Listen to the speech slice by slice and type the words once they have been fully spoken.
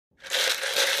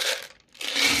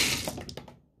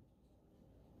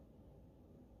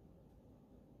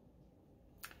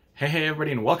Hey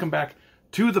everybody, and welcome back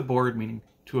to the board meeting,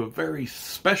 to a very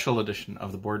special edition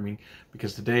of the board meeting,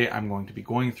 because today I'm going to be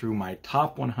going through my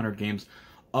top 100 games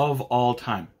of all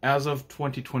time as of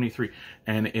 2023,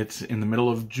 and it's in the middle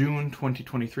of June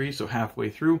 2023, so halfway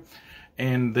through,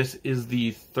 and this is the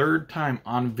third time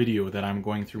on video that I'm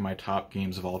going through my top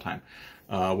games of all time.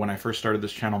 When I first started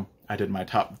this channel, I did my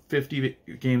top 50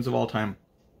 games of all time.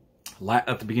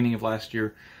 At the beginning of last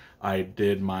year, I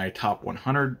did my top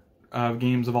 100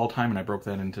 games of all time, and I broke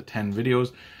that into 10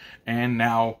 videos. And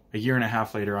now, a year and a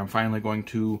half later, I'm finally going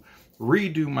to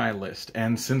redo my list.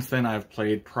 And since then, I've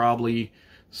played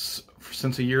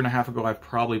since a year and a half ago, I've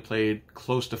probably played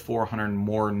close to 400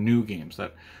 more new games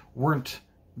that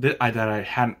I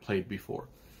hadn't played before.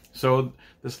 So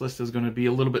this list is going to be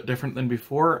a little bit different than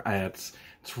before. It's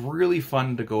really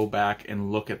fun to go back and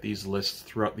look at these lists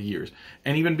throughout the years.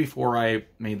 And even before I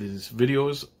made these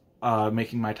videos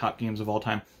making my top games of all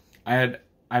time, I've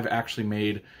actually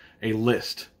made a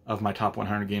list of my top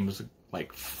 100 games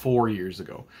like 4 years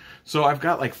ago. So I've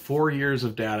got like 4 years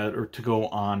of data to go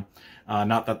on.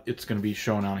 Not that it's going to be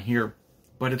shown on here,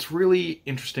 but it's really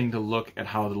interesting to look at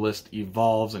how the list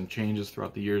evolves and changes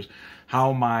throughout the years,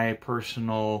 how my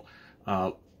personal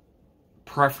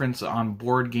preference on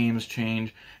board games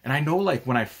change. And I know, like,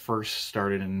 when I first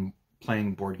started in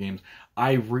playing board games,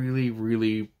 I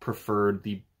really preferred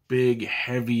the big,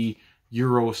 heavy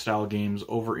Euro-style games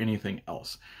over anything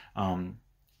else.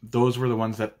 Those were the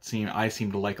ones that I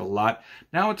seem to like a lot.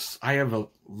 Now I have a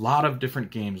lot of different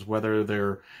games, whether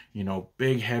they're,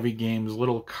 big, heavy games,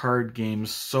 little card games,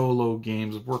 solo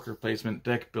games, worker placement,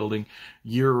 deck building,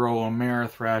 Euro,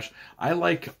 Ameritrash. I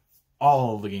like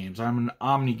all the games. I'm an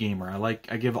omni gamer.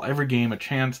 I give every game a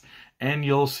chance, and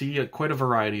you'll see quite a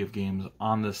variety of games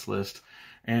on this list.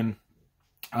 And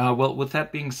well, with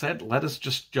that being said, let us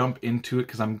just jump into it,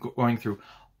 because I'm going through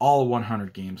all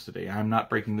 100 games today. I'm not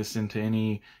breaking this into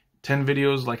any 10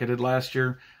 videos like I did last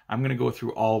year. I'm going to go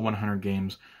through all 100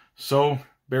 games. So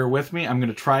bear with me. I'm going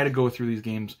to try to go through these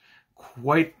games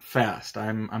quite fast.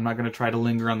 I'm not going to try to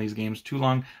linger on these games too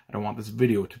long. I don't want this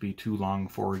video to be too long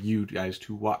for you guys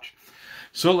to watch.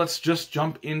 So let's just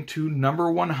jump into number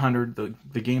 100,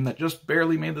 the game that just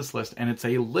barely made this list, and it's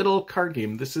a little card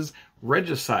game. This is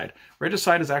Regicide.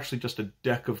 Regicide is actually just a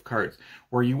deck of cards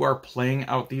where you are playing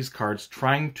out these cards,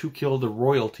 trying to kill the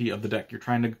royalty of the deck. You're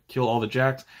trying to kill all the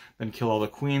jacks, then kill all the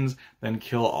queens, then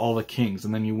kill all the kings,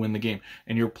 and then you win the game.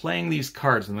 And you're playing these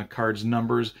cards, and the cards'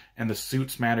 numbers and the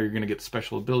suits matter. You're going to get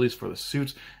special abilities for the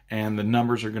suits, and the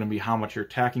numbers are going to be how much you're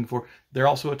attacking for. They're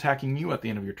also attacking you at the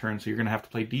end of your turn, so you're going to have to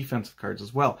play defensive cards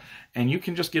as well. And you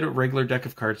can just get a regular deck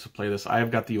of cards to play this. I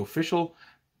have got the official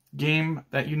game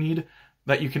that you need,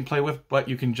 that you can play with, but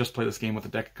you can just play this game with a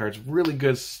deck of cards. Really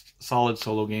good, solid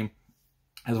solo game,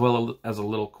 as well as a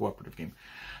little cooperative game.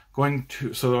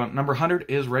 So number 100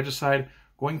 is Regicide.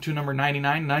 Going to number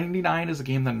 99. 99 is a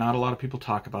game that not a lot of people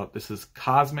talk about. This is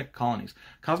Cosmic Colonies.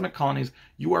 Cosmic Colonies,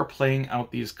 you are playing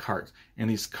out these cards, and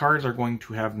these cards are going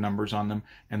to have numbers on them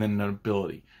and then an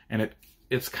ability. And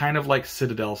it's kind of like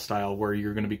Citadel style, where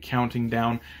you're going to be counting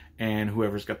down, and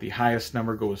whoever's got the highest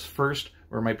number goes first,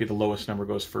 or it might be the lowest number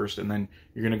goes first, and then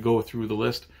you're going to go through the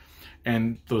list,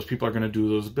 and those people are going to do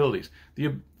those abilities.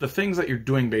 The things that you're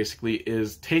doing basically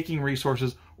is taking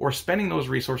resources or spending those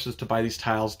resources to buy these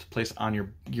tiles to place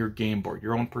on your game board,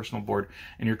 your own personal board,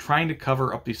 and you're trying to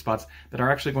cover up these spots that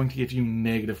are actually going to give you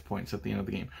negative points at the end of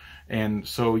the game. And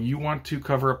so you want to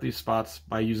cover up these spots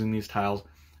by using these tiles.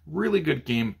 Really good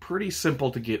game, pretty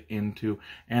simple to get into,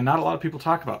 and not a lot of people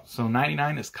talk about. So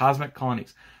 99 is Cosmic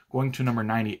Colonies. Going to number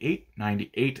 98.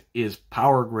 98 is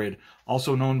Power Grid,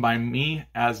 also known by me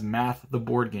as Math, the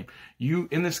board game.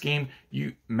 In this game,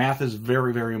 math is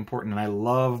very important, and I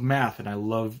love math, and I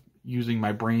love using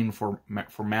my brain for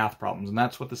math problems, and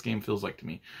that's what this game feels like to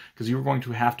me, because you're going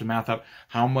to have to math out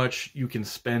how much you can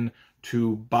spend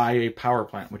to buy a power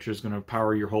plant, which is going to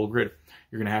power your whole grid.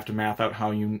 You're going to have to math out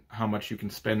how much you can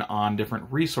spend on different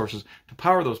resources to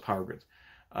power those power grids,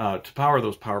 to power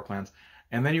those power plants.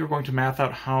 And then you're going to math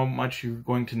out how much you're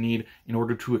going to need in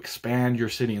order to expand your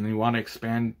city. And then you want to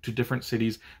expand to different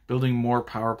cities, building more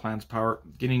power plants,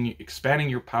 expanding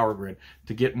your power grid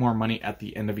to get more money at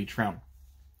the end of each round.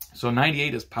 So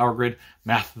 98 is Power Grid,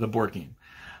 Math, the board game.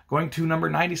 Going to number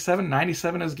 97.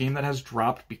 97 is a game that has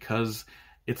dropped because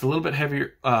it's a little bit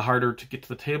heavier, harder to get to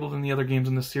the table than the other games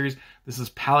in this series. This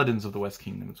is Paladins of the West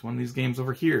Kingdom. It's one of these games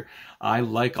over here. I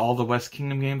like all the West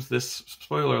Kingdom games. This,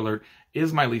 spoiler alert,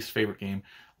 is my least favorite game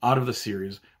out of the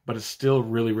series. but it's still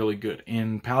really, really good.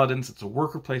 In Paladins, it's a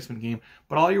worker placement game,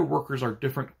 but all your workers are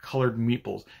different colored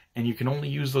meeples, and you can only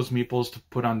use those meeples to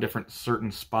put on different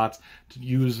certain spots to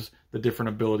use the different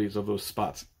abilities of those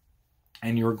spots.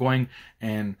 And you're going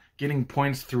and getting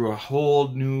points through a whole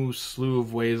new slew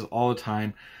of ways all the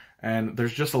time, and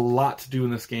there's just a lot to do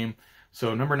in this game.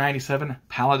 So number 97,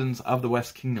 Paladins of the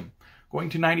West Kingdom. Going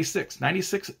to 96.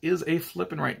 96 is a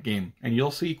flip and write game, and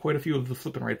you'll see quite a few of the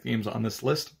flip and write games on this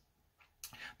list.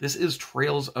 This is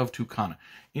Trails of Tucana.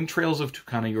 In Trails of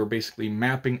Tucana, you're basically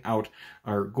mapping out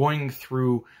or going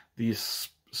through these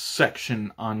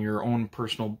section on your own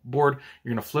personal board.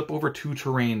 You're going to flip over 2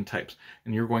 terrain types,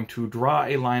 and you're going to draw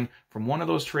a line from one of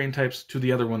those terrain types to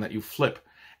the other one that you flip.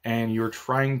 And you're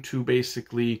trying to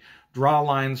basically draw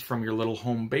lines from your little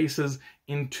home bases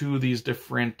into these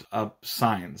different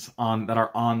signs that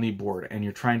are on the board, and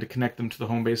you're trying to connect them to the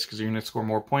home base because you're going to score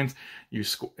more points.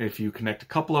 If you connect a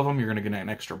couple of them, you're going to get an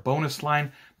extra bonus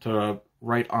line to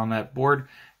write on that board.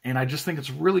 And I just think it's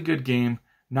a really good game.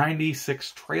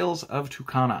 96, Trails of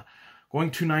Tucana.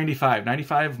 Going to 95.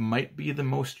 95 might be the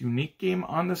most unique game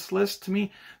on this list to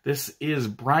me. This is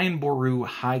Brian Boru,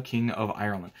 High King of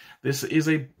Ireland. This is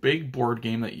a big board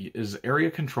game that is area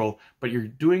control, but you're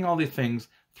doing all the things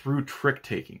through trick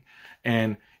taking.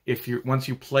 And once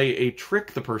you play a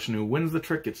trick, the person who wins the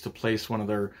trick gets to place one of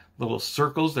their little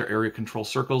circles, their area control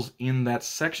circles, in that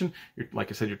section. Like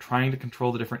I said, you're trying to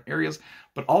control the different areas,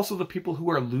 but also the people who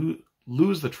are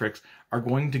lose the tricks are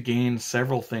going to gain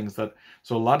several things.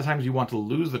 So a lot of times you want to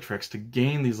lose the tricks to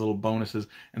gain these little bonuses,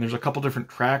 and there's a couple different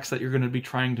tracks that you're going to be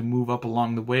trying to move up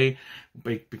along the way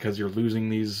because you're losing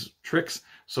these tricks.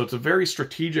 So it's a very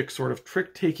strategic sort of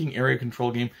trick-taking area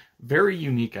control game. Very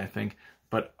unique, I think,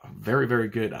 but very, very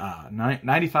good.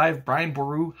 95, Brian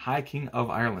Boru, High King of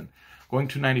Ireland. Going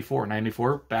to 94.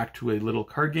 94, back to a little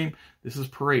card game. This is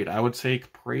Parade. I would say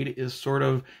Parade is sort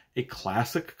of a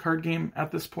classic card game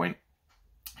at this point.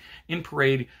 In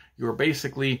Parade, you have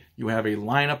a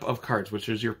lineup of cards, which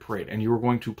is your parade, and you are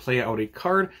going to play out a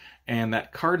card, and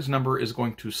that card's number is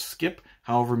going to skip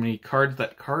however many cards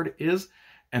that card is,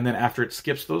 and then after it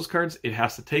skips those cards, it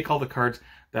has to take all the cards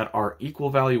that are equal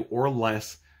value or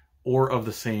less or of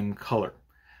the same color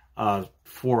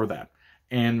for that.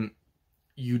 And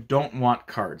you don't want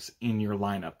cards in your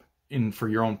lineup for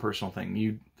your own personal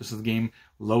thing. This is the game,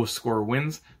 low score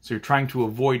wins, so you're trying to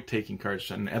avoid taking cards,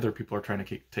 and other people are trying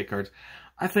to take cards.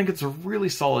 I think it's a really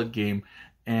solid game,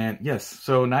 and yes,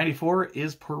 so 94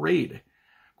 is Parade.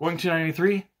 Going to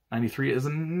 93, 93 is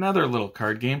another little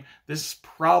card game. This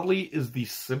probably is the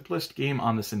simplest game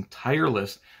on this entire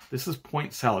list. This is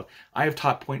Point Salad. I have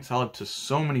taught Point Salad to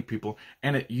so many people,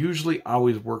 and it usually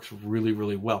always works really,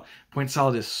 really well. Point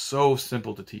Salad is so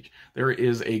simple to teach. There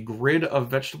is a grid of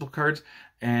vegetable cards,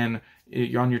 and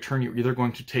on your turn, you're either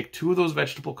going to take 2 of those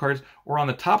vegetable cards, or on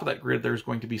the top of that grid, there's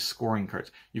going to be scoring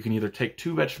cards. You can either take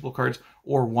 2 vegetable cards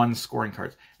or 1 scoring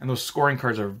cards. And those scoring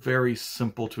cards are very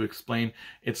simple to explain.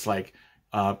 It's like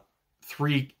a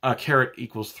carrot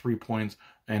equals 3 points,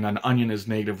 and an onion is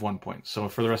 -1 point. So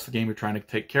for the rest of the game, you're trying to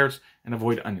take carrots and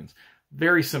avoid onions.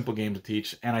 Very simple game to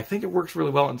teach, and I think it works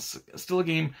really well. It's still a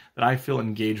game that I feel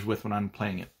engaged with when I'm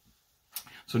playing it.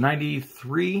 So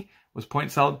 93 was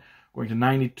Point Salad. Going to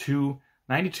 92.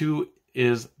 92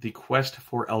 is The Quest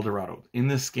for El Dorado. In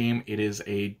this game, it is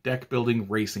a deck building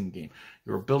racing game.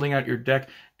 You're building out your deck,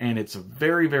 and it's a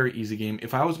very, very easy game.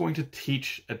 If I was going to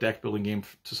teach a deck building game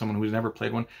to someone who's never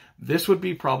played one, this would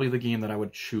be probably the game that I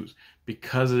would choose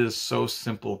because it is so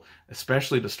simple,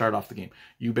 especially to start off the game.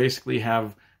 You basically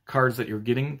have cards that you're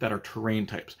getting that are terrain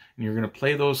types, and you're going to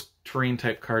play those terrain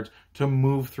type cards to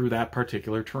move through that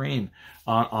particular terrain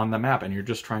on the map, and you're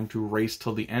just trying to race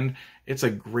till the end. It's a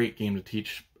great game to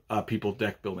teach people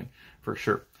deck building for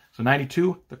sure. So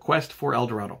 92, The Quest for El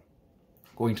Dorado.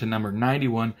 Going to number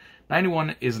 91.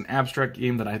 91 is an abstract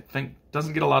game that I think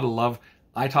doesn't get a lot of love.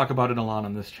 I talk about it a lot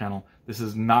on this channel. This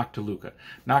is Noctiluca.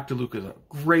 Noctiluca is a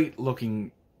great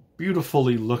looking,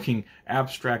 beautifully looking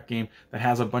abstract game that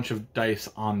has a bunch of dice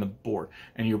on the board,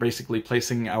 and you're basically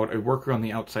placing out a worker on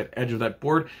the outside edge of that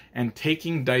board and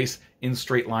taking dice in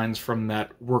straight lines from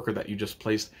that worker that you just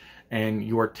placed, and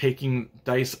you are taking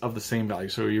dice of the same value.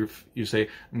 So you say,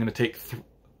 I'm going to take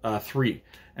 3,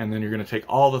 and then you're going to take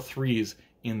all the 3s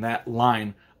in that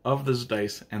line of those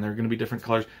dice, and they're going to be different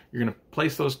colors. You're going to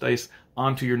place those dice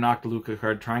onto your Noctiluca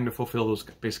card, trying to fulfill those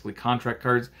basically contract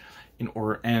cards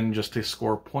and just to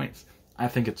score points. I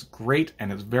think it's great,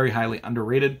 and it's very highly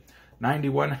underrated.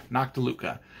 91,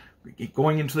 Noctiluca.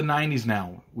 Going into the 90s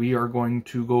now, we are going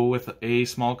to go with a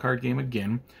small card game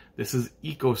again. This is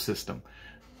Ecosystem.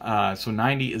 So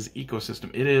 90 is Ecosystem.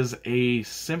 It is a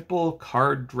simple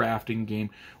card drafting game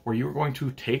where you're going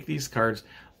to take these cards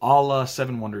a la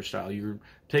Seven Wonders style. You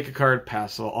take a card,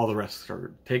 pass all the rest of the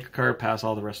card. Take a card, pass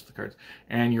all the rest of the cards.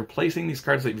 And you're placing these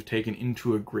cards that you've taken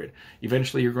into a grid.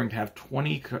 Eventually, you're going to have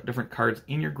 20 different cards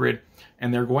in your grid,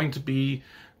 and they're going to be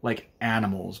like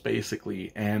animals,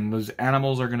 basically. And those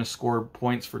animals are going to score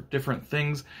points for different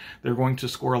things. They're going to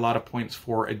score a lot of points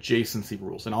for adjacency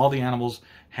rules. And all the animals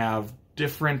have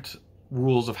different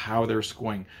rules of how they're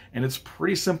scoring. And it's a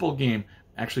pretty simple game,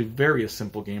 actually very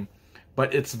simple game,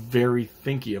 but it's very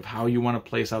thinky of how you want to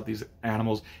place out these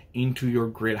animals into your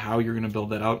grid, how you're going to build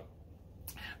that out.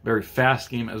 Very fast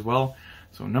game as well.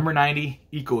 So number 90,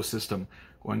 Ecosystem.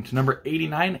 Going to number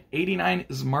 89. 89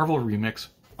 is Marvel Remix.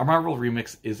 A Marvel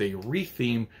Remix is a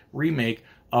remake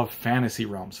of Fantasy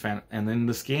Realms. And in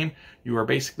this game, you are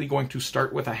basically going to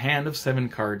start with a hand of 7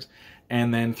 cards,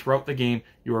 and then throughout the game,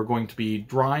 you are going to be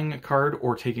drawing a card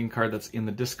or taking a card that's in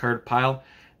the discard pile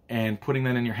and putting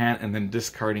that in your hand, and then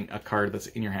discarding a card that's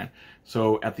in your hand.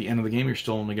 So at the end of the game, you're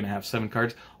still only going to have 7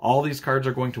 cards. All these cards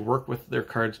are going to work with their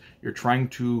cards. You're trying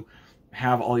to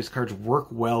have all these cards work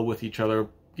well with each other,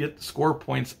 score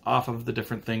points off of the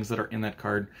different things that are in that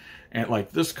card. And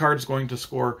like this card's going to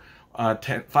score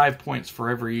 5 points for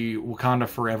every Wakanda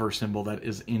Forever symbol that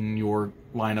is in your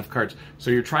line of cards. So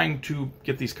you're trying to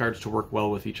get these cards to work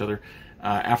well with each other.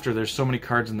 After there's so many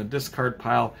cards in the discard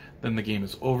pile, then the game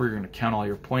is over. You're going to count all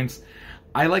your points.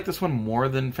 I like this one more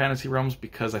than Fantasy Realms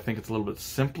because I think it's a little bit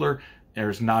simpler.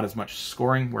 There's not as much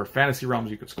scoring, where Fantasy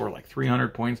Realms you could score like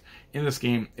 300 points. In this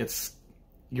game,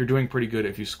 you're doing pretty good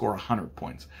if you score 100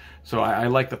 points. So I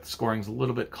like that the scoring's a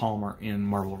little bit calmer in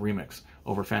Marvel Remix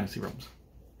over Fantasy Realms.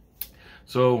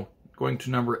 So going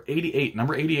to number 88.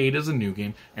 Number 88 is a new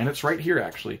game, and it's right here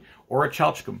actually,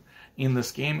 Orichalcum. In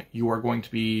this game, you are going to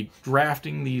be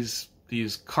drafting these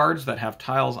cards that have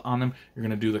tiles on them. You're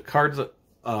going to do the cards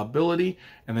ability,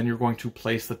 and then you're going to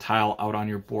place the tile out on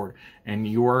your board. And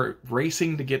you're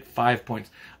racing to get 5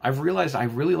 points. I've realized I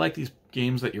really like these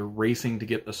games that you're racing to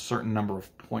get a certain number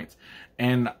of points.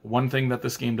 And one thing that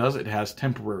this game does, it has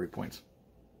temporary points.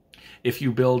 If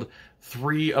you build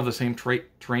 3 of the same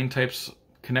terrain types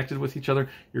connected with each other,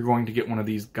 you're going to get one of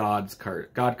these god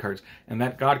cards, and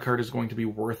that god card is going to be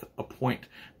worth a point.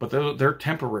 But they're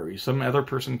temporary. Some other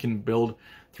person can build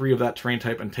 3 of that terrain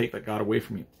type and take that god away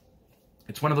from you.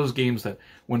 It's one of those games that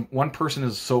when one person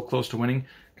is so close to winning,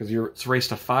 because it's race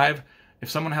to 5, if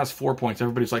someone has 4 points,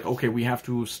 everybody's like, okay, we have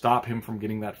to stop him from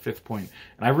getting that 5th point.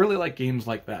 And I really like games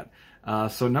like that.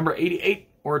 So number 88,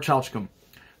 Orichalcum.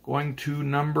 Going to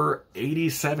number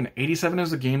 87. 87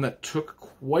 is a game that took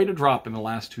quite a drop in the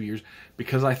last 2 years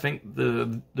because I think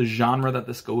the genre that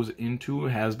this goes into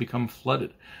has become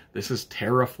flooded. This is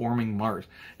Terraforming Mars.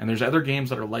 And there's other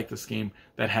games that are like this game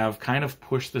that have kind of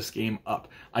pushed this game up.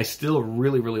 I still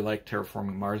really, really like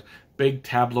Terraforming Mars. Big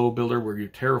tableau builder where you're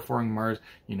terraforming Mars,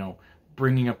 you know,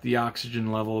 bringing up the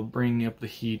oxygen level, bringing up the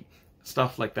heat,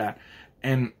 stuff like that.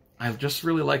 And I just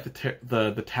really like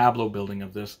the tableau building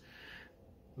of this.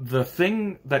 The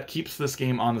thing that keeps this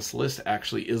game on this list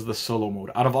actually is the solo mode.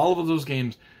 Out of all of those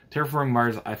games, Terraforming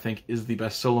Mars I think is the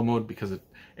best solo mode because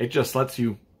it just lets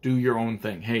you do your own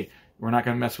thing. Hey, we're not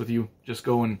going to mess with you. Just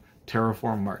go and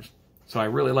terraform Mars. So I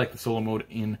really like the solo mode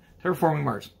in Terraforming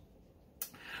Mars.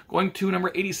 Going to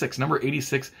number 86. Number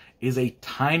 86 is a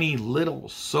tiny little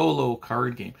solo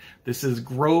card game. This is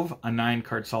Grove, a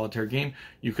 9-card solitaire game.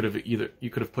 You could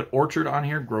have put Orchard on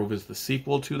here. Grove is the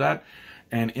sequel to that.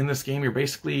 And in this game,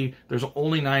 there's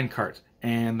only 9 cards,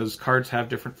 and those cards have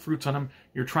different fruits on them.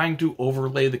 You're trying to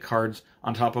overlay the cards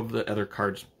on top of the other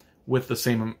cards with the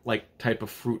same type of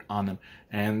fruit on them.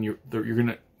 And you're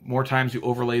gonna, more times you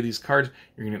overlay these cards,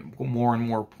 you're gonna get more and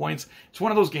more points. It's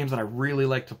one of those games that I really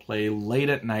like to play late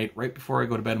at night, right before I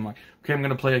go to bed. I'm like, okay, I'm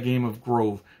gonna play a game of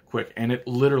Grove quick, and it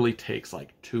literally takes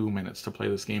like 2 minutes to play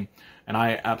this game, and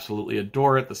I absolutely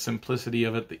adore it. The simplicity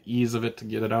of it, the ease of it to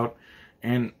get it out.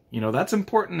 And, you know, that's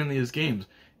important in these games.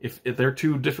 If they're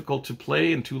too difficult to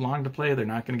play and too long to play, they're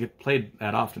not going to get played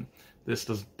that often. This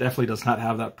definitely does not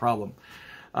have that problem.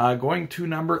 Going to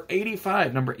number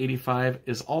 85. Number 85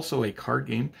 is also a card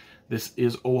game. This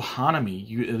is Ohanami.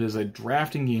 It is a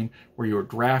drafting game where you are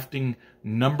drafting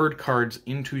numbered cards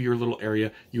into your little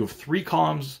area. You have 3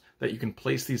 columns that you can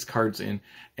place these cards in.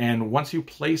 And once you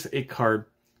place a card,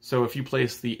 so if you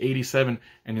place the 87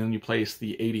 and then you place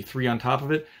the 83 on top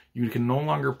of it, you can no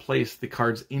longer place the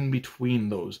cards in between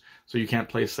those. So you can't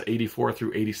place the 84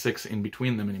 through 86 in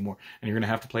between them anymore. And you're going to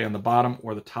have to play on the bottom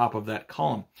or the top of that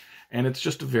column. And it's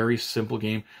just a very simple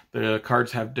game. The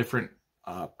cards have different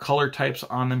color types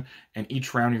on them, and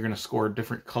each round you're going to score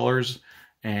different colors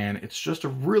and it's just a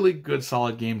really good,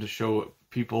 solid game to show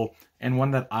people, and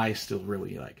one that I still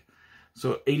really like.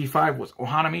 So 85 was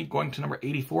Ohanami. Going to number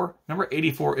 84. Number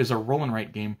 84 is a roll and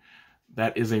write game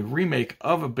that is a remake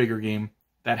of a bigger game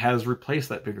that has replaced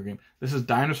that bigger game. This is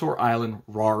Dinosaur Island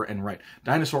Roar and Write.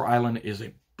 Dinosaur Island is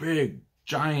a big,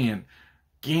 giant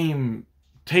game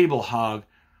table hog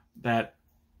that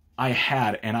I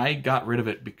had, and I got rid of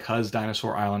it because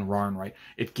Dinosaur Island Roar and Write.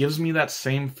 It gives me that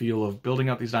same feel of building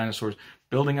out these dinosaurs,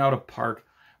 building out a park,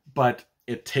 but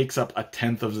it takes up a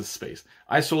tenth of the space.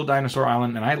 I sold Dinosaur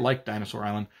Island, and I like Dinosaur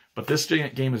Island, but this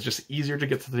game is just easier to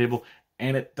get to the table,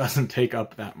 and it doesn't take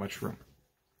up that much room.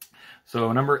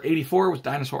 So number 84 was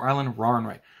Dinosaur Island Roar and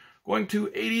Write. Going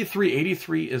to 83.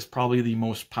 83 is probably the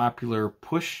most popular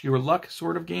push your luck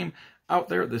sort of game out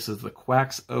there. This is the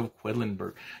Quacks of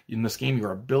Quedlinburg. In this game, you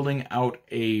are building out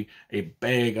a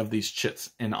bag of these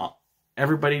chits, and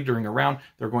everybody during a round,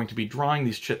 they're going to be drawing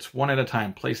these chits one at a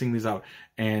time, placing these out,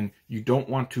 and you don't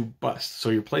want to bust. So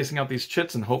you're placing out these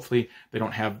chits, and hopefully they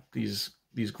don't have these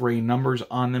gray numbers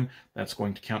on them. That's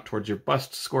going to count towards your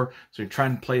bust score. So you're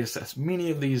trying to place as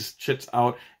many of these chits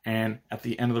out, and at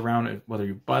the end of the round, whether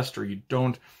you bust or you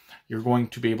don't, you're going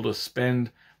to be able to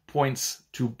spend points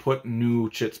to put new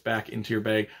chits back into your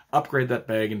bag, upgrade that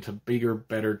bag into bigger,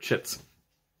 better chits.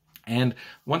 And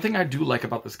one thing I do like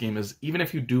about this game is even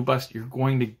if you do bust, you're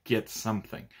going to get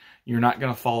something. You're not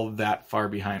going to fall that far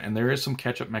behind. And there is some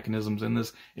catch-up mechanisms in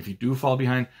this if you do fall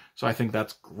behind. So I think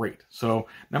that's great. So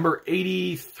number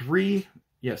 83,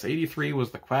 yes, 83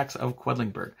 was the Quacks of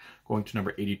Quedlinburg. Going to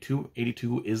number 82.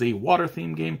 82 is a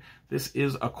water-themed game. This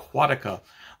is Aquatica.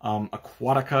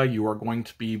 Aquatica, you are going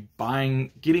to be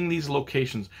getting these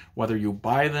locations, whether you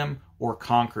buy them or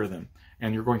conquer them.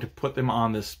 And you're going to put them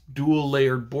on this dual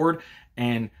layered board,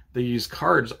 and these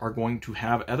cards are going to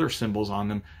have other symbols on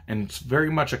them, and it's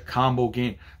very much a combo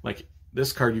game. Like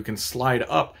this card you can slide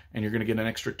up and you're going to get an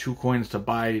extra 2 coins to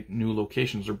buy new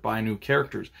locations or buy new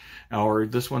characters. Or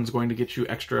this one's going to get you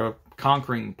extra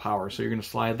conquering power, so you're going to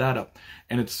slide that up.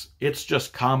 And it's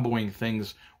just comboing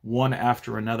things one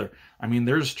after another. I mean,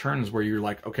 there's turns where you're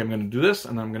like, okay, I'm going to do this,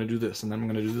 and then I'm going to do this, and then I'm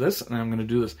going to do this, and then I'm going to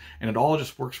do this. And it all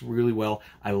just works really well.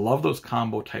 I love those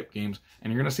combo type games,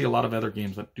 and you're going to see a lot of other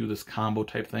games that do this combo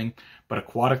type thing. But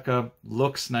Aquatica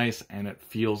looks nice, and it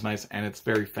feels nice, and it's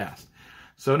very fast.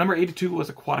 So number 82 was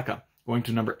Aquatica. Going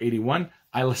to number 81,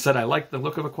 I said I like the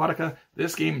look of Aquatica.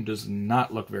 This game does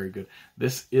not look very good.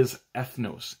 This is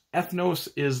Ethnos. Ethnos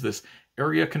is this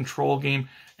area control game,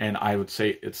 and I would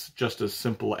say it's just as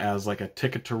simple as like a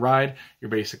Ticket to Ride. You're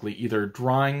basically either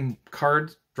drawing a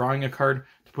card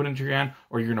to put into your hand,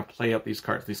 or you're going to play out these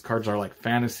cards. These cards are like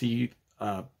fantasy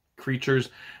creatures,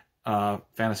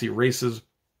 fantasy races.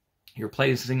 You're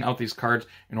placing out these cards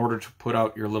in order to put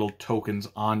out your little tokens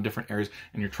on different areas,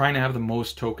 and you're trying to have the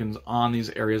most tokens on these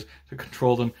areas to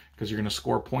control them, because you're going to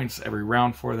score points every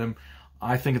round for them.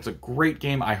 I think it's a great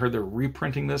game. I heard they're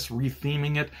reprinting this,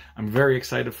 retheming it. I'm very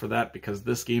excited for that because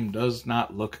this game does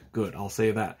not look good. I'll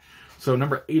say that. So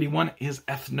number 81 is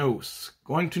Ethnos.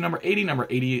 Going to number 80. Number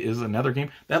 80 is another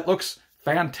game that looks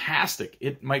fantastic.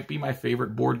 It might be my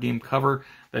favorite board game cover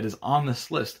that is on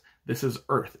this list. This is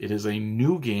Earth. It is a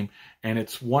new game, and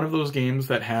it's one of those games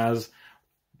that has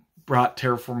brought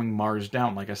Terraforming Mars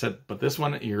down, like I said. But this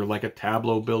one, you're like a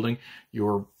tableau building.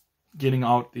 You're getting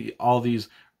out all these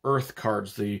Earth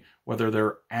cards, whether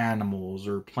they're animals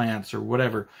or plants or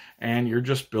whatever, and you're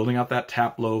just building out that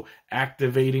tableau,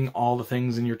 activating all the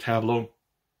things in your tableau.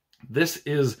 This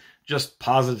is just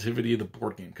positivity of the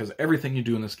board game, because everything you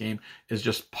do in this game is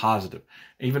just positive.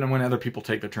 Even when other people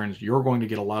take their turns, you're going to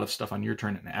get a lot of stuff on your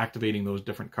turn and activating those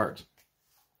different cards.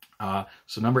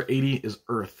 So number 80 is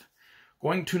Earth.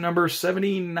 Going to number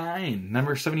 79.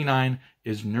 Number 79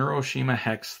 is Neuroshima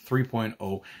Hex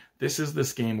 3.0. This is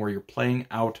this game where you're playing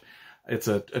out, it's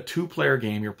a 2-player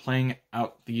game. You're playing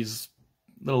out these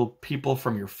little people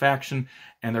from your faction,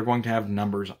 and they're going to have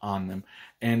numbers on them.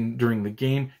 And during the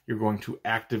game, you're going to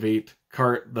activate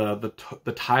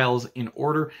the tiles in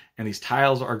order, and these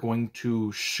tiles are going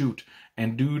to shoot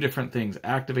and do different things,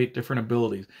 activate different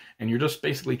abilities. And you're just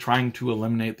basically trying to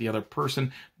eliminate the other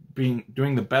person,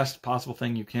 doing the best possible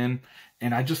thing you can.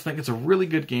 And I just think it's a really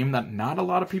good game that not a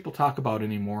lot of people talk about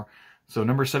anymore. So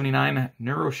number 79,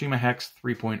 Neuroshima Hex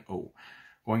 3.0.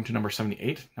 Going to number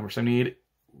 78. Number 78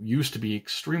 used to be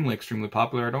extremely, extremely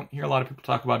popular. I don't hear a lot of people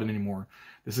talk about it anymore.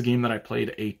 This is a game that I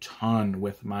played a ton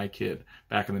with my kid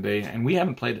back in the day, and we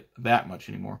haven't played it that much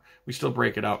anymore. We still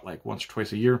break it out like once or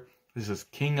twice a year. This is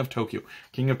King of Tokyo.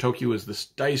 King of Tokyo is this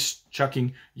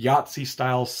dice-chucking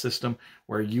Yahtzee-style system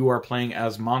where you are playing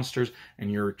as monsters, and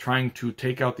you're trying to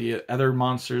take out the other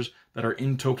monsters that are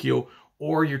in Tokyo,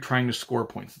 or you're trying to score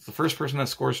points. It's the first person that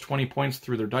scores 20 points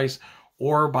through their dice,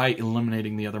 or by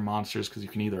eliminating the other monsters, because you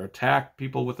can either attack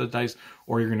people with the dice,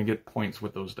 or you're going to get points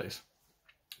with those dice.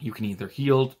 You can either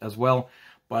heal as well,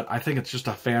 but I think it's just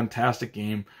a fantastic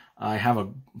game. I have a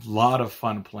lot of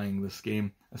fun playing this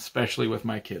game, especially with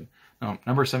my kid. Now,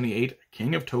 number 78,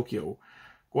 King of Tokyo.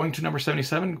 Going to number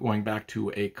 77, going back to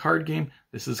a card game,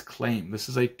 this is Claim. This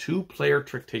is a 2-player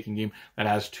trick-taking game that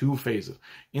has 2 phases.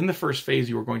 In the first phase,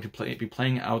 you are going to be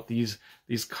playing out these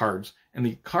cards, and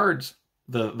the cards,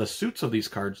 the suits of these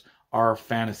cards are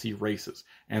fantasy races,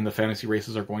 and the fantasy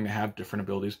races are going to have different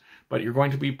abilities, but you're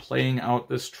going to be playing out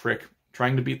this trick,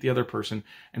 trying to beat the other person,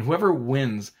 and whoever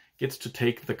wins gets to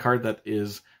take the card that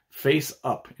is face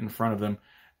up in front of them,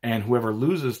 and whoever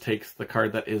loses takes the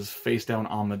card that is face down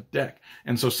on the deck.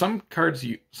 And so some tricks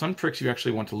you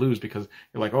actually want to lose, because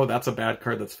you're like, oh, that's a bad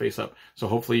card that's face up, so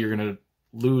hopefully you're going to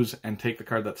lose and take the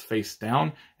card that's face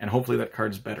down, and hopefully that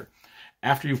card's better.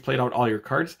 After you've played out all your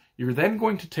cards, you're then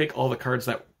going to take all the cards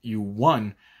that you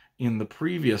won in the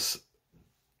previous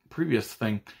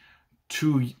thing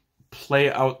to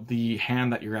play out the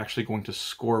hand that you're actually going to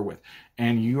score with.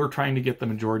 And you're trying to get the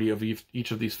majority of each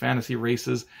of these fantasy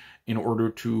races in order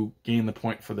to gain the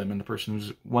point for them. And the person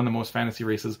who's won the most fantasy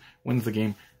races wins the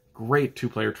game. Great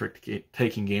 2-player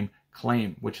trick-taking game,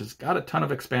 Claim, which has got a ton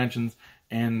of expansions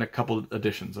and a couple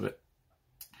additions of it.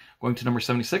 Going to number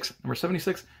 76. Number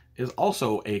 76 is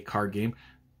also a card game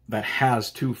that has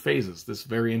 2 phases. This is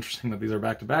very interesting that these are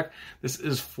back-to-back. This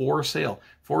is For Sale.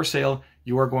 For Sale,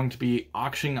 you are going to be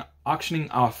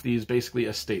auctioning off these basically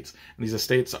estates. And these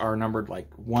estates are numbered like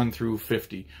 1 through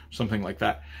 50, something like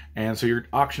that. And so you're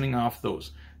auctioning off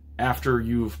those. After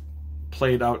you've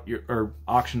played out or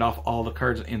auctioned off all the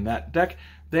cards in that deck,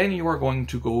 then you are going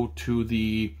to go to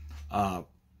the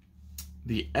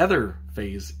other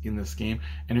phase in this game,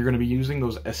 and you're going to be using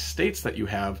those estates that you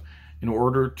have in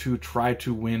order to try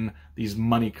to win these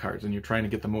money cards. And you're trying to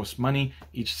get the most money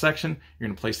each section. You're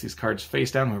going to place these cards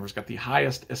face down. Whoever's got the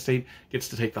highest estate gets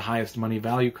to take the highest money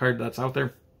value card that's out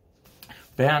there.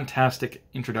 Fantastic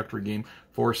introductory game,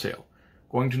 For Sale.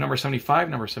 Going to number 75.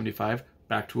 Number 75,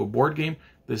 back to a board game.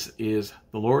 This is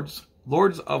the Lords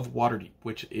of Waterdeep,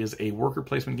 which is a worker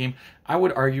placement game. I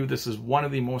would argue this is one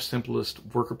of the most simplest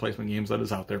worker placement games that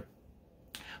is out there,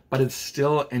 but it's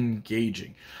still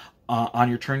engaging. On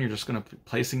your turn, you're just going to be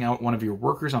placing out one of your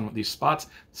workers on these spots.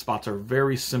 Spots are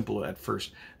very simple at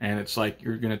first, and it's like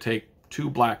you're going to take 2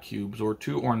 black cubes or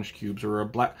 2 orange cubes or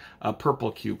a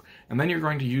purple cube, and then you're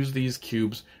going to use these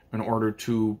cubes in order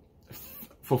to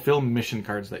fulfill mission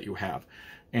cards that you have.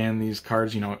 And these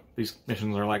cards, these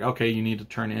missions are like, okay, you need to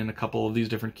turn in a couple of these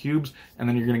different cubes, and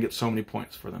then you're going to get so many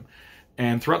points for them.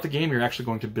 And throughout the game, you're actually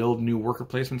going to build new worker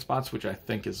placement spots, which I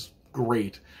think is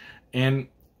great. And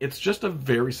it's just a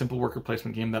very simple worker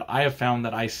placement game that I have found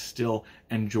that I still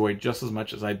enjoy just as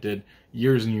much as I did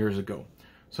years and years ago.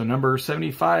 So number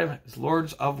 75 is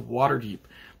Lords of Waterdeep.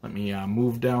 Let me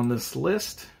move down this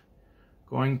list.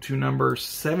 Going to number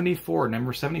 74.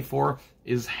 Number 74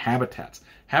 is Habitats.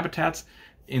 Habitats,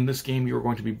 in this game, you are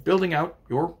going to be building out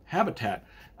your habitat.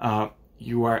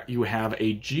 You have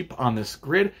a Jeep on this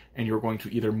grid, and you're going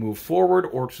to either move forward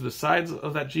or to the sides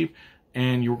of that Jeep,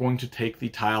 and you're going to take the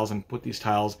tiles and put these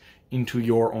tiles into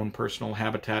your own personal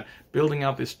habitat, building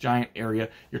out this giant area.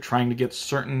 You're trying to get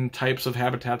certain types of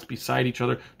habitats beside each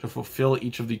other to fulfill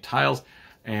each of the tiles,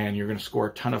 and you're going to score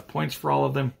a ton of points for all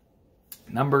of them.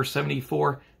 Number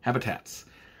 74, Habitats.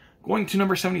 Going to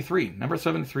number 73. Number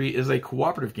 73 is a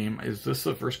cooperative game. Is this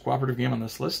the first cooperative game on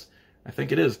this list? I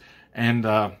think it is. And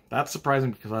that's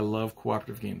surprising because I love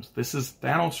cooperative games. This is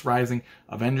Thanos Rising,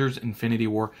 Avengers Infinity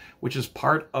War, which is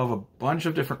part of a bunch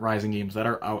of different Rising games that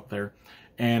are out there.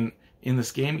 And in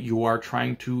this game, you are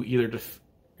trying to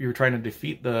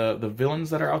defeat the villains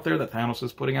that are out there that Thanos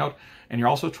is putting out, and you're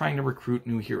also trying to recruit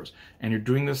new heroes. And you're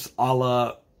doing this a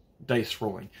la dice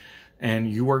rolling.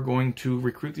 And you are going to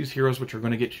recruit these heroes, which are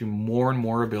going to get you more and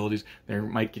more abilities. They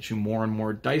might get you more and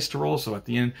more dice to roll. So at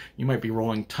the end, you might be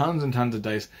rolling tons and tons of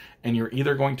dice. And you're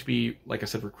either going to be, like I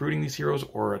said, recruiting these heroes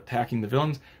or attacking the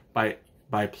villains by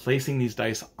placing these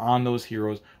dice on those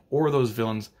heroes or those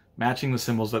villains, matching the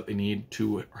symbols that they need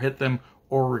to hit them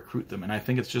or recruit them. And I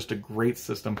think it's just a great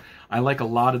system. I like a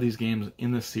lot of these games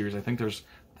in this series. I think there's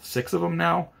 6 of them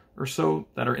now or so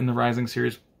that are in the Rising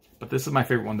series. But this is my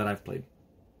favorite one that I've played.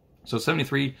 So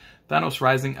 73, Thanos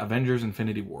Rising, Avengers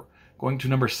Infinity War. Going to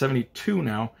number 72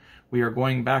 now, we are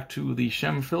going back to the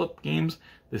Shem Phillip games.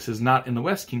 This is not in the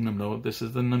West Kingdom, though. This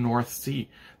is in the North Sea.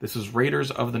 This is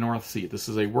Raiders of the North Sea. This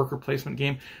is a worker placement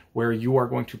game where you are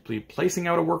going to be placing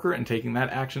out a worker and taking that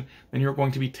action. Then you're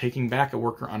going to be taking back a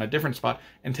worker on a different spot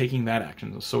and taking that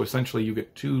action. So essentially you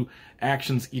get 2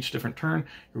 actions each different turn.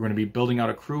 You're going to be building out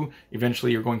a crew.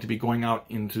 Eventually you're going to be going out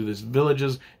into these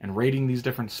villages and raiding these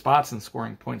different spots and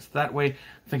scoring points that way.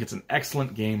 I think it's an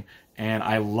excellent game, and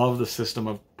I love the system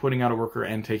of putting out a worker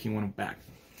and taking one back.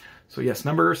 So yes,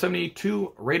 number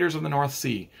 72, Raiders of the North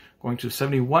Sea. Going to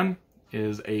 71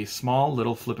 is a small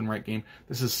little flip and write game.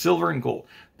 This is silver and gold.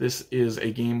 This is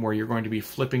a game where you're going to be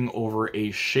flipping over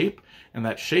a shape, and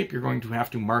that shape you're going to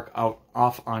have to mark out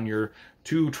off on your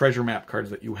 2 treasure map cards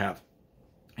that you have.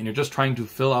 And you're just trying to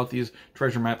fill out these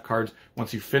treasure map cards.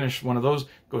 Once you finish one of those,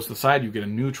 goes to the side, you get a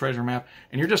new treasure map,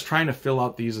 and you're just trying to fill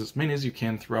out these as many as you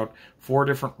can throughout 4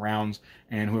 different rounds,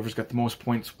 and whoever's got the most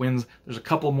points wins. There's a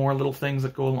couple more little things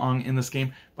that go along in this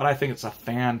game, but I think it's a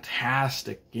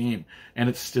fantastic game, and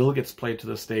it still gets played to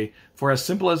this day. For as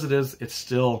simple as it is, it's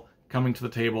still coming to the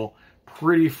table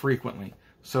pretty frequently.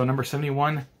 So number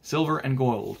 71, silver and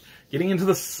gold. Getting into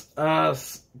this,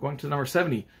 going to number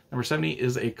 70. Number 70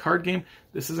 is a card game.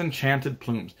 This is Enchanted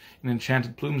Plumes. In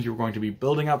Enchanted Plumes, you're going to be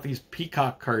building out these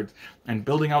peacock cards and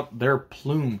building out their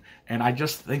plume. And I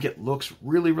just think it looks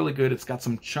really, really good. It's got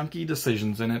some chunky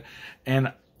decisions in it.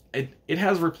 And it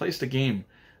has replaced a game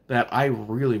that I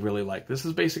really, really like. This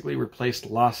has basically replaced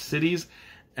Lost Cities.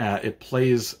 It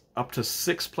plays up to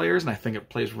 6 players, and I think it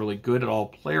plays really good at all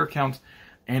player counts.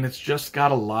 And it's just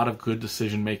got a lot of good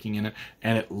decision making in it,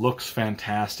 and it looks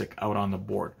fantastic out on the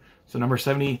board. So number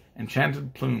 70,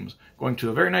 Enchanted Plumes. Going to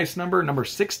a very nice number, number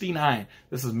 69.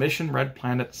 This is Mission Red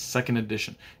Planet 2nd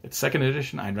Edition. It's 2nd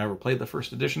Edition. I've never played the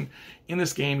 1st edition. In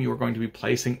this game, you are going to be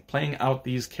playing out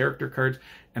these character cards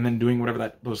and then doing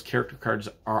whatever those character cards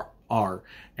are.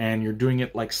 And you're doing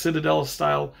it like Citadel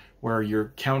style, where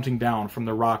you're counting down from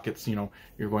the rockets. You know,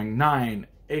 you're going 9,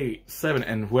 8, 7,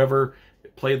 and whoever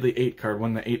played the 8 card,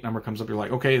 when the 8 number comes up, you're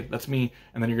like, okay, that's me,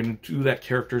 and then you're going to do that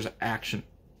character's action.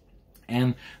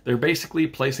 And they're basically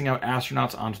placing out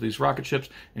astronauts onto these rocket ships,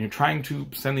 and you're trying to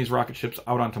send these rocket ships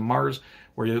out onto Mars,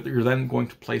 where you're then going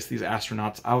to place these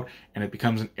astronauts out, and it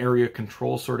becomes an area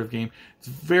control sort of game. It's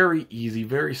very easy,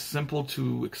 very simple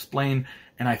to explain,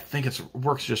 and I think it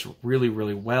works just really,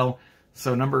 really well.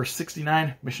 So number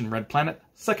 69, Mission Red Planet,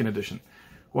 2nd Edition.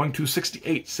 Going to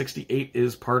 68. 68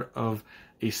 is part of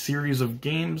a series of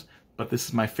games, but this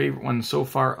is my favorite one so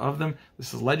far of them.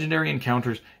 This is Legendary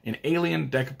Encounters, an alien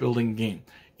deck building game.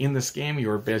 In this game,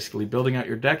 you're basically building out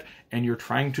your deck, and you're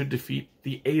trying to defeat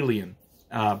the alien.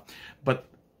 But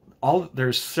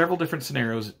there's several different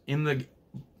scenarios in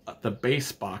the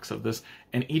base box of this,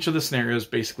 and each of the scenarios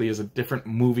basically is a different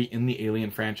movie in the Alien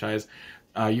franchise.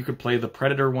 You could play the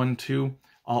Predator one too.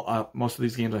 Most of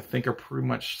these games I think are pretty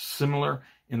much similar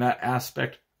in that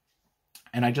aspect,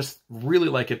 and I just really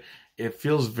like it. It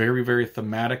feels very, very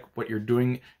thematic. What you're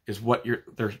doing is what you're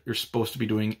supposed to be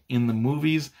doing in the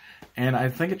movies, and I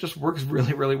think it just works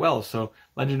really, really well. So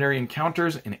Legendary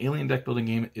Encounters, an alien deck building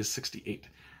game, is 68.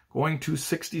 Going to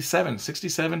 67.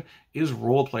 67 is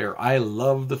Role Player. I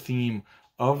love the theme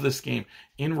of this game.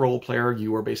 In Role Player,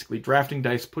 you are basically drafting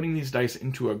dice, putting these dice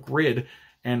into a grid,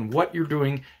 and what you're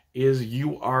doing is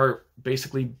you are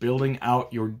basically building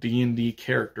out your D&D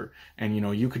character. And, you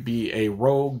know, you could be a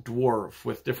rogue dwarf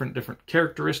with different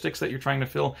characteristics that you're trying to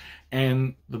fill.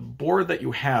 And the board that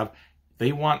you have,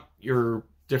 they want your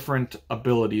different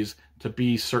abilities to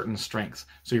be certain strengths.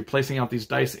 So you're placing out these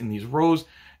dice in these rows,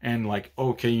 and like,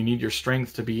 okay, you need your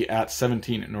strength to be at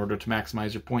 17 in order to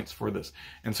maximize your points for this.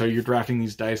 And so you're drafting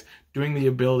these dice, doing the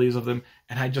abilities of them,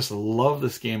 and I just love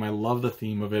this game. I love the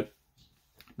theme of it.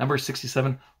 Number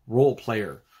 67, Role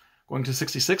Player. Going to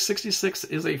 66. 66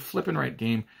 is a flip and write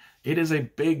game. It is a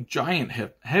big, giant,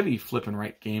 heavy flip and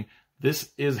write game.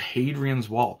 This is Hadrian's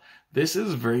Wall. This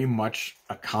is very much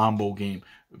a combo game.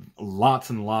 Lots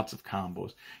and lots of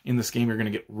combos. In this game, you're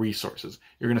going to get resources.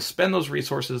 You're going to spend those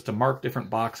resources to mark different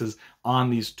boxes on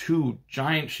these 2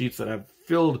 giant sheets that have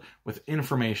filled with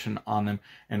information on them.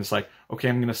 And it's like, okay,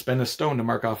 I'm going to spend a stone to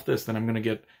mark off this. Then I'm going to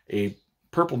get a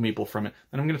purple meeple from it.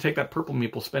 Then I'm going to take that purple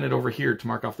meeple, spend it over here to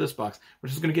mark off this box,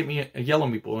 which is going to get me a yellow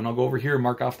meeple, and I'll go over here and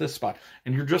mark off this spot.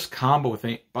 And you're just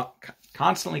constantly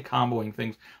comboing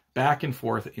things back and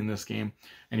forth in this game,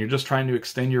 and you're just trying to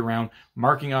extend your round,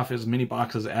 marking off as many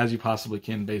boxes as you possibly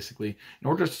can, basically, in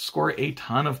order to score a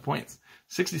ton of points.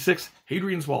 66,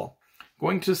 Hadrian's Wall.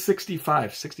 Going to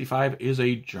 65. 65 is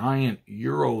a giant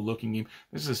Euro-looking game.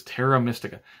 This is Terra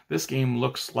Mystica. This game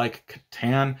looks like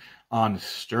Catan on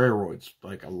steroids,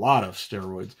 like a lot of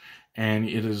steroids. And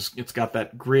it's got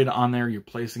that grid on there. You're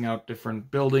placing out different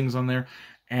buildings on there.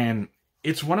 And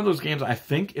it's one of those games, I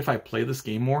think if I play this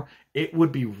game more, it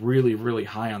would be really, really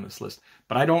high on this list.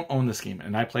 But I don't own this game,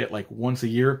 and I play it like once a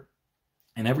year.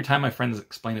 And every time my friends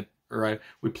explain it,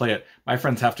 we play it, my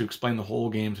friends have to explain the whole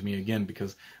game to me again,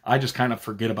 because I just kind of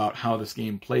forget about how this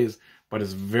game plays. But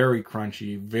it's very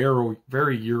crunchy, very,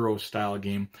 very Euro-style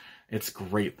game. It's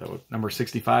great, though. Number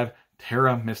 65,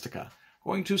 Terra Mystica.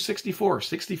 Going to 64.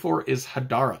 64 is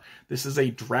Hadara. This is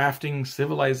a drafting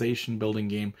civilization building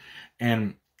game,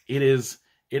 and it is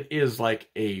like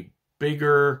a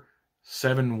bigger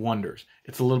Seven Wonders.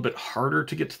 It's a little bit harder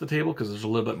to get to the table because there's a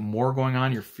little bit more going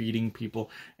on. You're feeding people,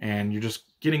 and you're just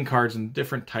getting cards in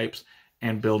different types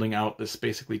and building out this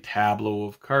basically tableau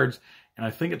of cards. And I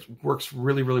think it works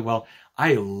really, really well.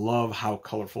 I love how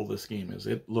colorful this game is.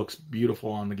 It looks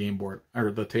beautiful on the game board,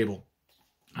 or the table.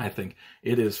 I think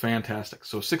it is fantastic.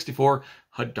 So 64,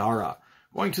 Hadara.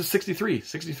 Going to 63.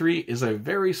 63 is a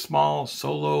very small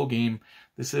solo game.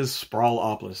 This is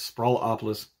Sprawlopolis.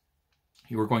 Sprawlopolis,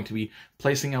 you are going to be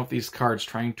placing out these cards,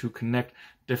 trying to connect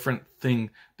different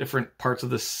parts of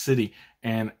the city.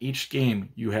 And each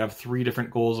game, you have 3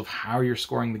 different goals of how you're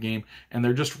scoring the game, and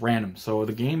they're just random. So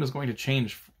the game is going to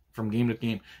change from game to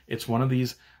game. It's one of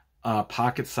these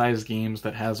pocket-sized games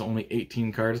that has only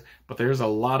 18 cards, but there's a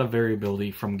lot of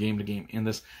variability from game to game in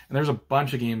this. And there's a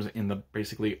bunch of games in the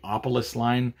basically Opolis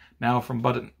line now from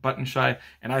Button Shy,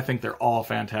 and I think they're all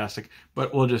fantastic.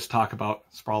 But we'll just talk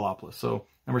about Sprawlopolis. So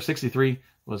number 63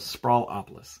 was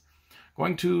Sprawlopolis.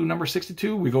 Going to number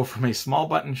 62, we go from a small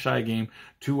Button Shy game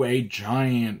to a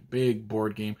giant big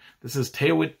board game. This is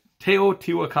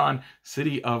Teotihuacan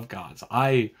City of Gods.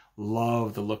 I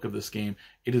love the look of this game.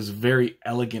 It is very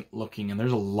elegant looking, and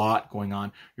there's a lot going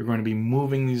on. You're going to be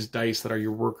moving these dice that are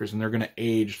your workers, and they're going to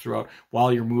age throughout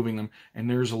while you're moving them. And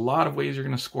there's a lot of ways you're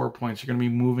going to score points. You're going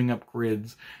to be moving up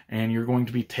grids, and you're going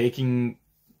to be taking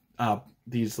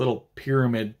these little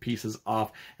pyramid pieces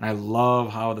off. And I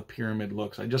love how the pyramid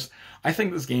looks. I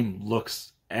think this game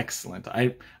looks excellent.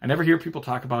 I never hear people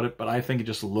talk about it, but I think it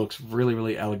just looks really,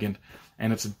 really elegant,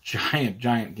 and it's a giant,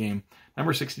 giant game.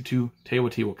 Number 62,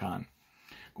 Teotihuacan.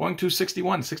 Going to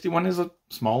 61. 61 is a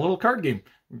small little card game.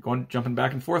 We're jumping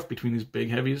back and forth between these big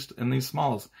heavies and these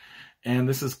smalls. And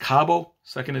this is Cabo,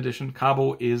 2nd edition.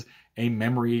 Cabo is a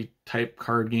memory type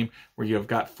card game where you have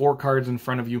got 4 cards in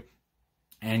front of you,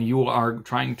 and you are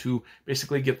trying to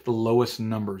basically get the lowest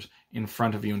numbers in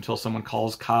front of you until someone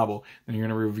calls Cabo. Then you're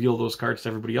going to reveal those cards to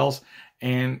everybody else,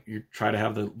 and you try to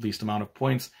have the least amount of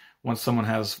points. Once someone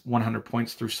has 100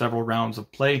 points through several rounds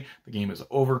of play, the game is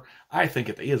over. I think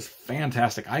it is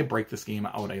fantastic. I break this game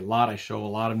out a lot. I show a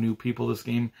lot of new people this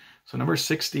game. So number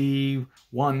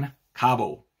 61,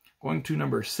 Cabo. Going to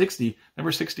number 60.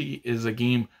 Number 60 is a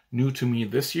game new to me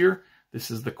this year. This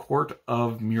is the Court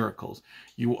of Miracles.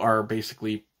 You are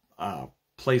basically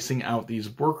placing out these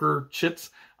worker chits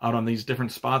out on these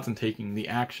different spots and taking the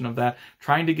action of that,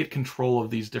 trying to get control of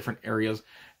these different areas.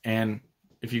 And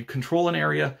if you control an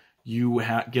area, you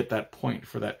get that point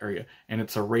for that area. And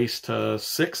it's a race to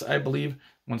 6, I believe.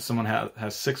 Once someone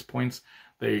has 6 points,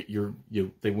 they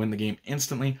win the game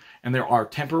instantly. And there are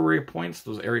temporary points,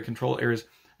 those area control areas,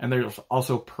 and there's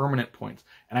also permanent points.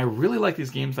 And I really like these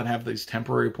games that have these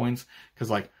temporary points, because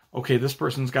like, okay, this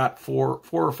person's got 4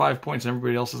 or 5 points, and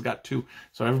everybody else has got 2.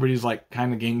 So everybody's like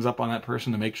kind of gangs up on that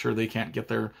person to make sure they can't get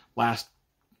their last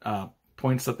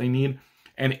points that they need.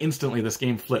 And instantly this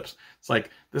game flips. It's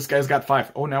like, this guy's got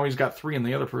 5. Oh, now he's got 3, and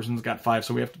the other person's got 5.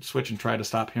 So we have to switch and try to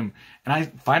stop him. And I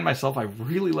find myself, I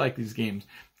really like these games.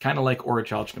 Kind of like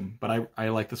Orichalcum, but I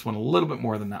like this one a little bit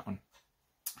more than that one.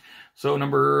 So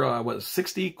number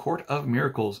 60, Court of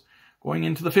Miracles. Going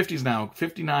into the 50s now.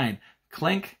 59,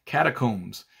 Clank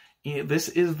Catacombs. This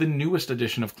is the newest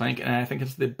edition of Clank, and I think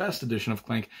it's the best edition of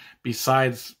Clank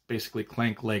besides basically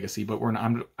Clank Legacy. But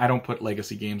I don't put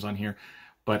Legacy games on here.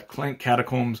 But Clank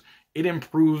Catacombs, it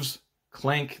improves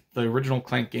Clank, the original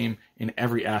Clank game, in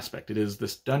every aspect. It is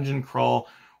this dungeon crawl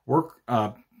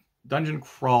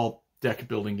deck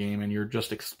building game, and you're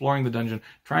just exploring the dungeon,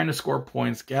 trying to score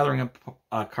points, gathering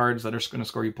up cards that are going to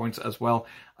score you points as well.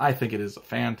 I think it is a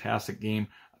fantastic game,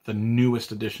 the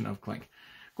newest edition of Clank.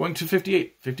 Going to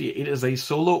 58. 58 is a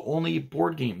solo-only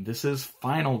board game. This is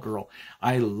Final Girl.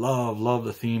 I love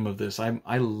the theme of this. I'm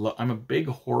a big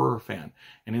horror fan.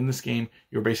 And in this game,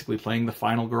 you're basically playing the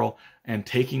Final Girl and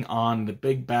taking on the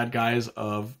big bad guys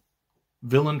of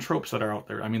villain tropes that are out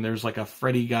there. I mean, there's like a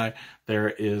Freddy guy, there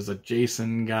is a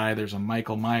Jason guy, there's a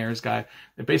Michael Myers guy.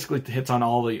 It basically hits on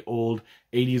all the old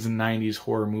 80s and 90s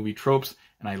horror movie tropes,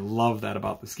 and I love that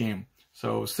about this game.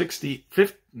 So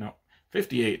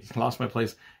 58, lost my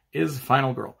place, is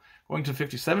Final Girl. Going to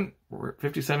 57,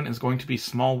 57 is going to be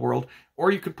Small World, or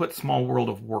you could put Small World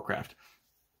of Warcraft.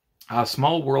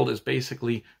 Small World is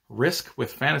basically Risk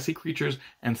with fantasy creatures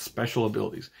and special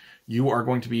abilities. You are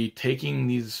going to be taking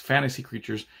these fantasy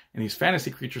creatures, and these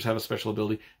fantasy creatures have a special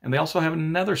ability, and they also have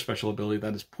another special ability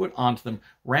that is put onto them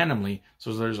randomly,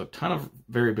 so there's a ton of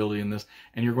variability in this,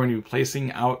 and you're going to be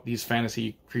placing out these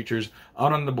fantasy creatures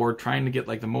out on the board, trying to get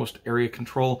like the most area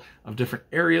control of different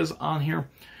areas on here.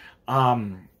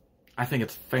 I think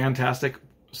it's fantastic.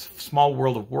 Small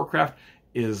World of Warcraft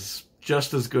is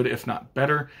just as good, if not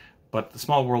better. But the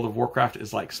Small World of Warcraft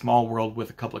is like Small World with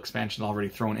a couple expansions already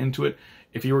thrown into it.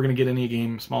 If you were going to get any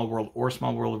game, Small World or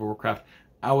Small World of Warcraft,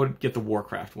 I would get the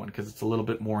Warcraft one because it's a little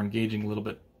bit more engaging, a little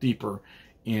bit deeper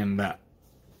in that.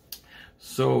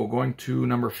 So going to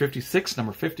number 56.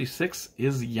 Number 56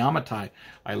 is Yamatai.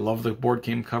 I love the board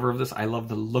game cover of this. I love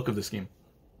the look of this game.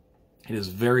 It is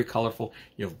very colorful.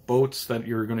 You have boats that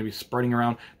you're going to be spreading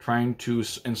around, trying to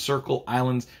encircle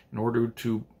islands in order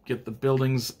to get the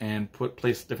buildings and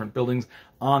place different buildings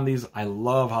on these. I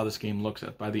love how this game looks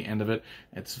by the end of it.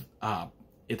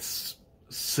 It's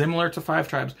similar to Five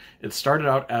Tribes. It started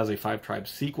out as a Five Tribes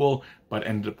sequel, but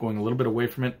ended up going a little bit away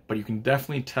from it. But you can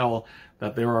definitely tell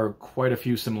that there are quite a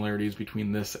few similarities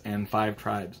between this and Five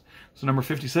Tribes. So number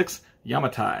 56,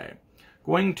 Yamatai.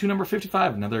 Going to number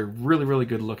 55, another really, really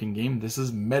good looking game. This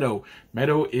is Meadow.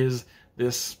 Meadow is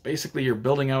this, basically you're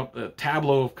building out a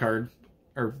tableau of cards,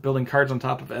 or building cards on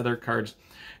top of other cards,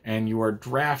 and you are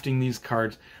drafting these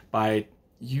cards by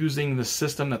using the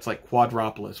system that's like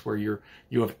Quadropolis, where you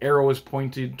have arrows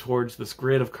pointed towards this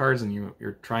grid of cards, and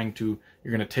you're going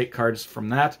to take cards from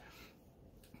that,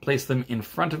 place them in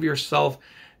front of yourself,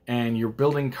 and you're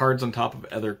building cards on top of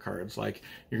other cards. Like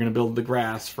you're going to build the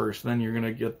grass first, then you're going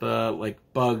to get the like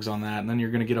bugs on that, and then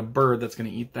you're going to get a bird that's going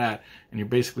to eat that, and you're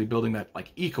basically building that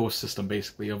like ecosystem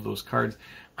basically of those cards.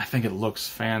 I think it looks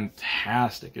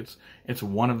fantastic. It's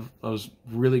one of those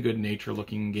really good nature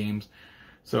looking games.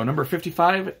 So number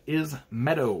 55 is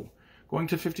Meadow. Going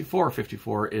to 54.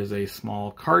 54 is a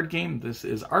small card game. This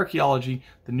is Archaeology,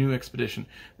 the New Expedition.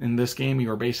 In this game,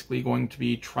 you are basically going to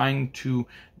be trying to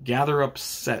gather up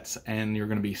sets, and you're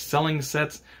going to be selling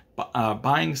sets,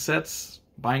 buying sets,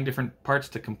 buying different parts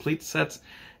to complete sets,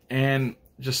 and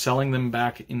just selling them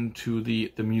back into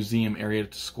the museum area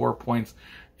to score points.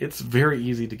 It's very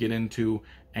easy to get into,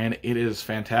 and it is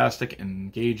fantastic and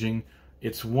engaging.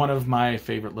 It's one of my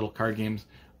favorite little card games.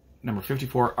 Number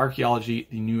 54, Archaeology,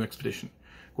 the New Expedition.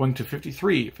 Going to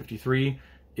 53. 53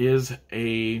 is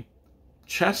a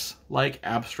chess-like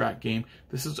abstract game.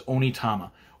 This is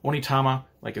Onitama. Onitama,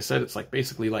 like I said, it's like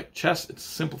basically like chess. It's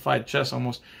simplified chess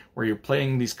almost, where you're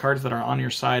playing these cards that are on your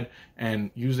side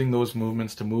and using those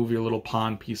movements to move your little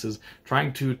pawn pieces,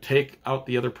 trying to take out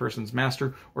the other person's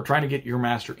master, or trying to get your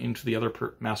master into the other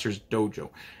master's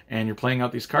dojo. And you're playing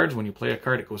out these cards. When you play a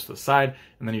card, it goes to the side,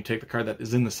 and then you take the card that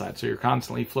is in the side. So you're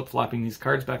constantly flip-flopping these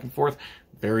cards back and forth.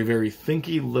 Very, very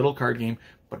thinky little card game,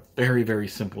 but very, very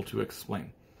simple to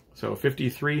explain. So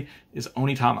 53 is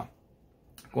Onitama.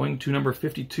 Going to number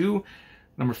 52.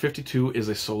 Number 52 is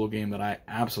a solo game that I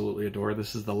absolutely adore.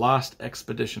 This is The Lost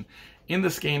Expedition. In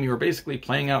this game, you are basically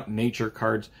playing out nature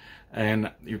cards, and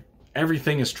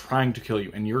everything is trying to kill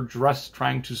you, and you're just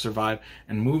trying to survive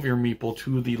and move your meeple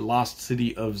to the lost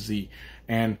city of Z.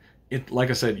 And like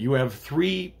I said, you have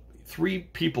three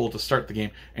people to start the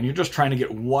game, and you're just trying to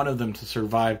get one of them to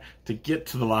survive to get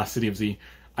to the lost city of Z.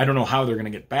 I don't know how they're going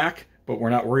to get back, but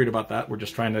we're not worried about that. We're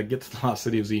just trying to get to the lost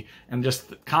city of Z, and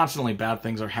just constantly bad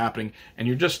things are happening, and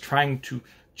you're just trying to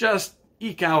just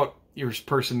eke out your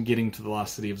person getting to the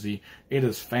lost city of Z. It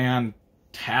is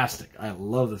fantastic. I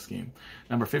love this game.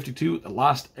 Number 52, The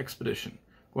Lost Expedition.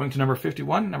 Going to number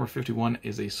 51. Number 51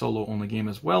 is a solo-only game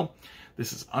as well.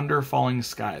 This is Under Falling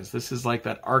Skies. This is like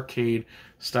that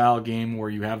arcade-style game where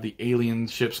you have the alien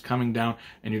ships coming down,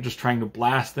 and you're just trying to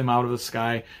blast them out of the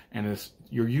sky, and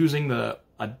you're using a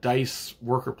dice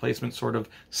worker placement sort of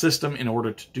system in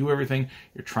order to do everything.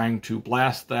 You're trying to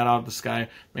blast that out of the sky,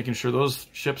 making sure those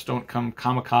ships don't come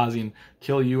kamikaze and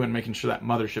kill you, and making sure that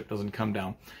mothership doesn't come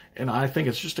down. And I think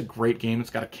it's just a great game. It's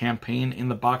got a campaign in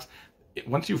the box.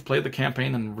 Once you've played the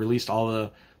campaign and released all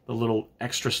the little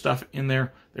extra stuff in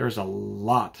there, there's a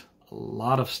lot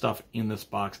of stuff in this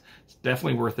box. It's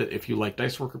definitely worth it if you like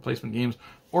dice worker placement games,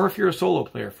 or if you're a solo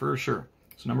player, for sure.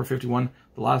 So number 51,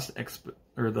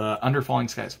 The Under Falling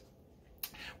Skies.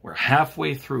 We're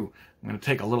halfway through. I'm going to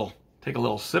take a little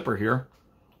sipper here.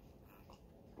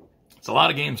 It's a lot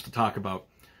of games to talk about.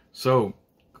 So,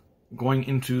 going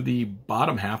into the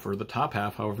bottom half, or the top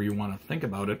half, however you want to think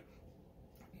about it,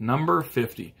 number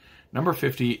 50. Number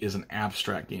 50 is an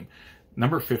abstract game.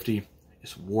 Number 50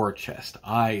 is War Chest.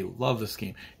 I love this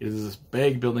game. It is this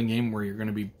bag building game where you're going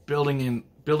to be building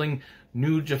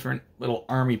new different little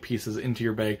army pieces into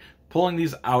your bag, pulling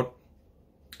these out,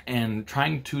 and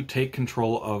trying to take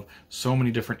control of so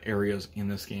many different areas in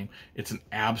this game. It's an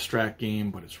abstract game,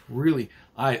 but it's really,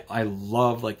 I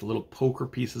love like the little poker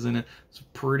pieces in it. It's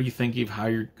pretty thinky of how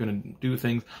you're going to do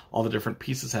things. All the different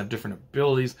pieces have different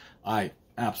abilities. I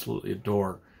absolutely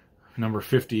adore number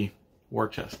 50, War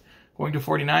Chest. Going to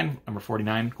 49, number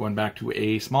 49, going back to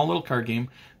a small little card game.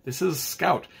 This is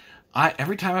Scout.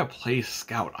 Every time I play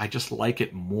Scout, I just like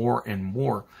it more and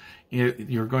more.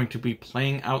 You're going to be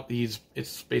playing out these,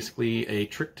 it's basically a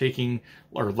trick-taking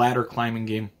or ladder climbing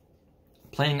game,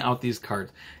 playing out these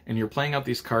cards. And you're playing out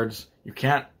these cards, you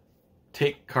can't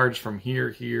take cards from here,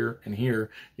 here, and here.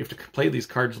 You have to play these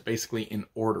cards basically in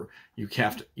order. You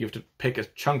have to pick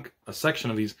a section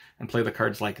of these and play the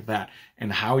cards like that. And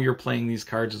how you're playing these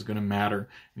cards is going to matter.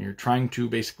 And you're trying to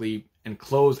basically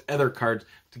enclose other cards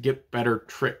to get better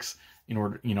tricks in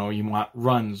order, you want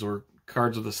runs or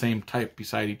cards of the same type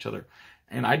beside each other.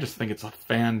 And I just think it's a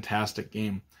fantastic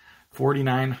game.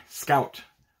 49, Scout.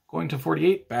 Going to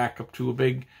 48, back up to a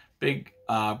big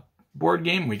board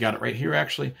game. We got it right here,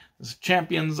 actually. This is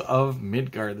Champions of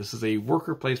Midgard. This is a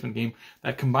worker placement game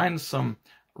that combines some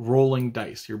rolling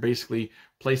dice. You're basically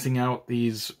placing out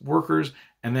these workers,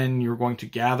 and then you're going to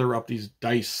gather up these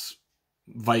dice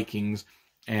Vikings,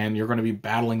 and you're going to be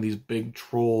battling these big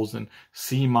trolls and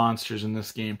sea monsters in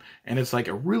this game. And it's like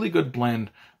a really good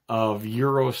blend of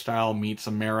Euro style meets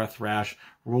Amerithrash,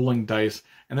 rolling dice.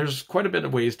 And there's quite a bit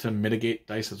of ways to mitigate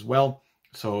dice as well,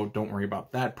 so don't worry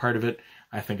about that part of it.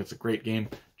 I think it's a great game.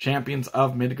 Champions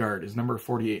of Midgard is number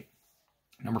 48.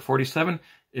 Number 47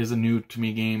 is a new to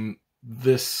me game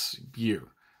this year.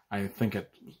 I think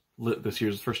this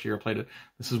year's the first year I played it.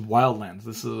 This is Wildlands.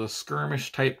 This is a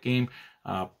skirmish type game.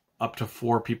 Up to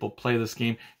 4 people play this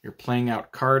game. You're playing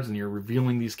out cards and you're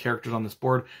revealing these characters on this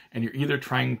board, and you're either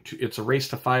it's a race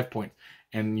to 5 points,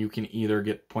 and you can either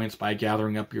get points by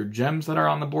gathering up your gems that are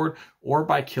on the board or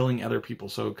by killing other people.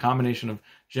 So a combination of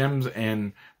gems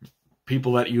and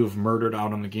people that you have murdered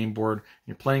out on the game board.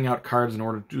 You're playing out cards in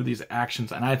order to do these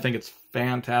actions, and I think it's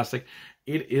fantastic.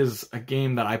 It is a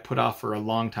game that I put off for a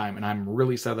long time, and I'm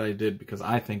really sad that I did, because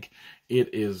I think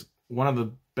it is one of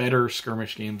the better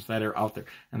skirmish games that are out there.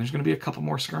 And there's going to be a couple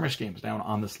more skirmish games down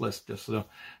on this list, just to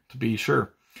be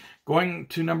sure. Going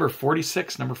to number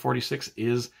 46. Number 46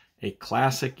 is a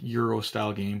classic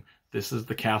Euro-style game. This is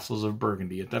the Castles of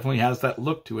Burgundy. It definitely has that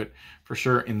look to it, for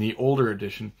sure, in the older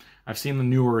edition. I've seen the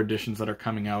newer editions that are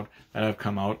coming out, that have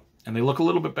come out, and they look a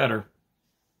little bit better.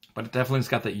 But it definitely has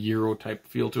got that Euro-type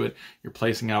feel to it. You're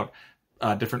placing out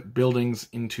different buildings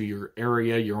into your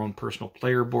area, your own personal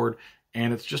player board,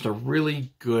 and it's just a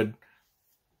really good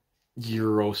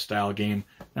Euro-style game.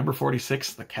 Number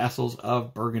 46, the Castles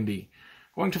of Burgundy.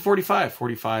 Going to 45.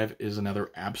 45 is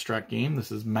another abstract game.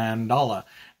 This is Mandala.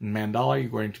 In Mandala, you're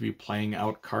going to be playing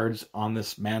out cards on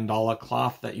this mandala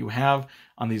cloth that you have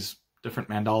on these different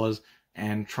mandalas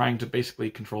and trying to basically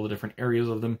control the different areas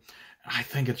of them. I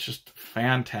think it's just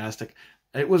fantastic.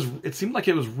 It seemed like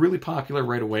it was really popular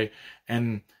right away,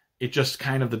 and it just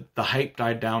kind of, the hype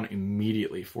died down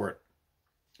immediately for it.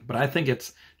 But I think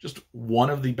it's just one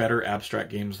of the better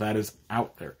abstract games that is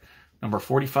out there. Number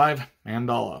 45,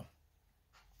 Mandala.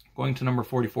 Going to number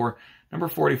 44. Number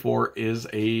 44 is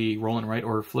a roll and write,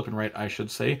 or flip and write, I should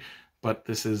say. But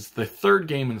this is the third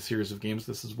game in the series of games.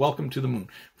 This is Welcome to the Moon.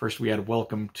 First we had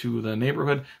Welcome to the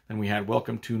Neighborhood. Then we had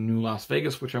Welcome to New Las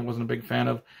Vegas, which I wasn't a big fan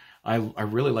of. I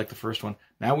really like the first one.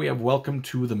 Now we have Welcome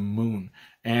to the Moon.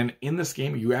 And in this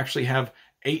game, you actually have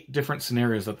 8 different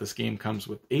scenarios that this game comes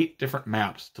with. 8 different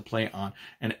maps to play on.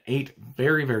 And 8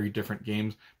 very, very different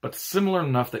games, but similar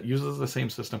enough that uses the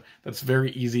same system that's very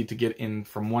easy to get in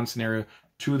from one scenario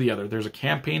to the other. There's a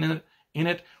campaign in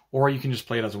it, or you can just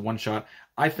play it as a one-shot.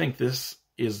 I think this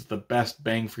is the best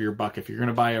bang for your buck. If you're going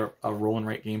to buy a roll and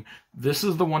write game, this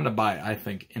is the one to buy, I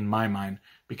think, in my mind,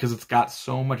 because it's got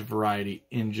so much variety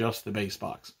in just the base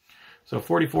box. So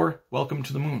 44, Welcome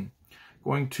to the Moon.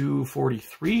 Going to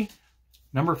 43.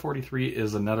 Number 43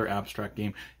 is another abstract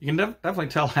game. You can definitely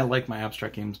tell I like my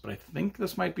abstract games, but I think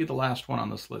this might be the last one on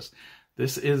this list.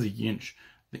 This is Yinch.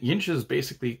 Yinch is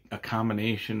basically a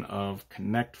combination of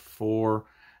Connect 4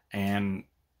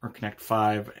 or Connect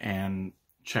 5 and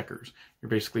checkers. You're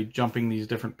basically jumping these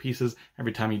different pieces.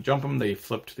 Every time you jump them, they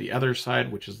flip to the other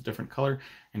side, which is a different color,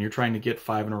 and you're trying to get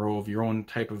 5 in a row of your own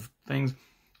type of things,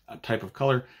 type of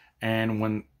color.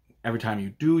 And every time you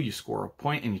do, you score a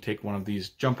point, and you take one of these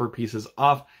jumper pieces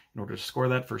off in order to score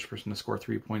that. First person to score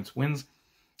 3 points wins.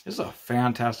 This is a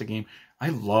fantastic game. I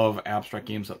love abstract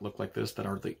games that look like this, that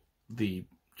are the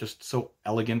just so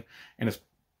elegant, and it's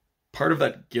part of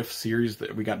that gift series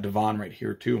that we got Devon right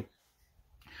here too.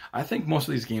 I think most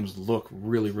of these games look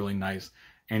really, really nice,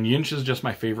 and Yinch is just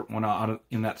my favorite one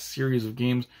in that series of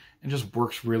games, and just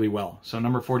works really well. So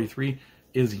number 43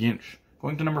 is Yinch.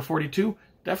 Going to number 42,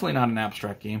 definitely not an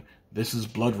abstract game. This is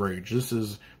Blood Rage. This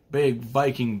is big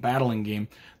Viking battling game,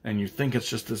 and you think it's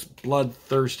just this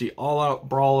bloodthirsty, all-out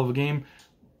brawl of a game.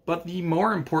 But the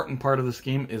more important part of this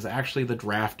game is actually the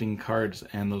drafting cards,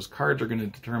 and those cards are going to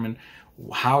determine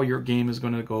how your game is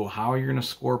going to go, how you're going to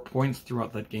score points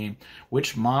throughout that game,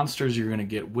 which monsters you're going to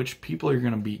get, which people you're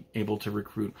going to be able to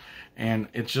recruit. And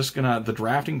it's just the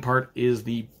drafting part is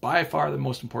by far the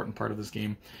most important part of this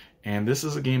game. And this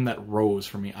is a game that rose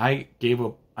for me. I gave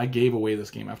away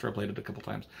this game after I played it a couple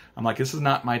times. I'm like, this is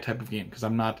not my type of game, because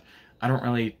I don't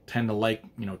really tend to like,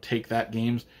 take that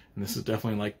games, and this is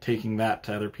definitely like taking that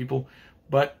to other people.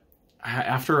 But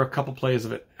after a couple plays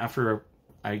of it, after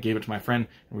I gave it to my friend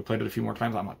and we played it a few more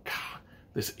times, I'm like, God,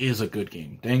 this is a good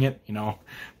game. Dang it,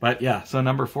 But yeah, so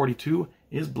number 42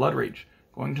 is Blood Rage.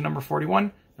 Going to number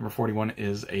 41. Number 41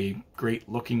 is a great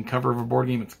looking cover of a board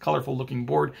game. It's a colorful looking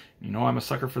board. I'm a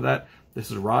sucker for that. This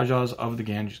is Rajas of the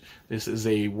Ganges. This is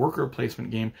a worker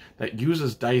placement game that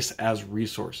uses dice as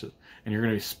resources. And you're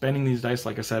going to be spending these dice,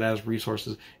 like I said, as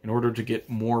resources in order to get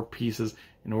more pieces,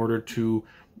 in order to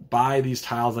buy these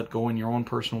tiles that go in your own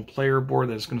personal player board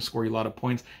that's going to score you a lot of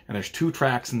points. And there's 2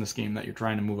 tracks in this game that you're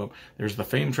trying to move up. There's the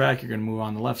fame track, you're going to move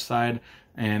on the left side,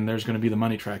 and there's going to be the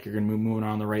money track, you're going to be moving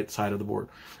on the right side of the board.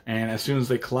 And as soon as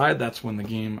they collide, that's when the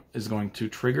game is going to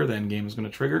trigger, the end game is going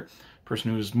to trigger.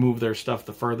 Person who's moved their stuff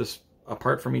the farthest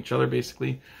apart from each other,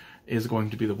 basically, is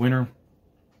going to be the winner.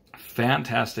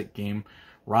 Fantastic game.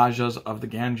 Rajas of the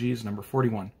Ganges, number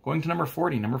 41. Going to number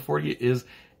 40. Number 40 is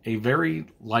a very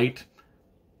light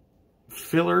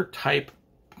filler type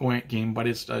game, but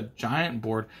it's a giant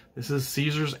board. This is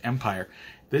Caesar's Empire.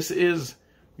 This is,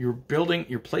 you're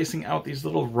placing out these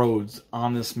little roads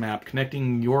on this map,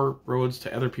 connecting your roads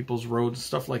to other people's roads,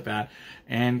 stuff like that,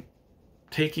 and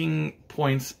taking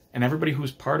points, and everybody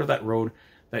who's part of that road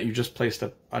that you just placed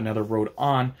another road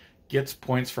on gets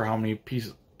points for how many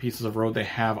pieces of road they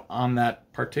have on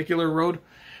that particular road,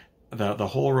 the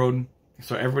whole road.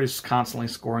 So everybody's constantly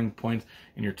scoring points,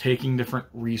 and you're taking different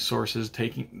resources,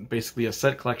 taking basically a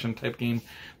set collection type game.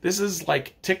 This is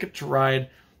like Ticket to Ride,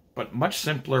 but much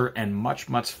simpler and much,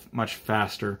 much, much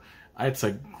faster. It's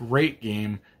a great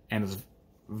game, and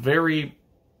it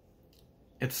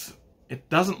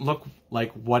doesn't look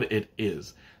like what it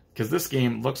is, because this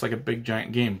game looks like a big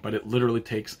giant game, but it literally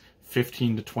takes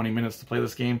 15 to 20 minutes to play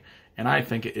this game, and I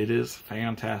think it is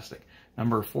fantastic.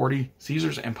 Number 40,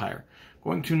 Caesar's Empire.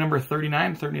 Going to number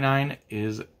 39. 39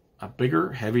 is a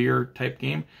bigger, heavier type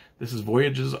game. This is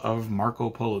Voyages of Marco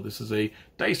Polo. This is a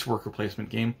dice worker placement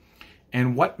game.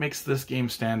 And what makes this game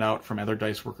stand out from other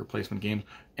dice worker placement games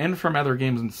and from other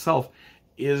games itself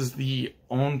is the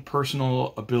own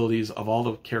personal abilities of all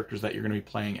the characters that you're going to be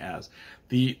playing as.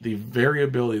 The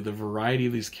variability, the variety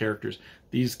of these characters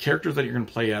that you're going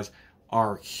to play as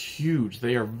are huge.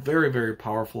 They are very, very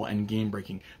powerful and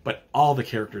game-breaking, but all the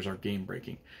characters are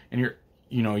game-breaking. And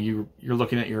you're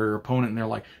looking at your opponent and they're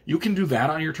like, you can do that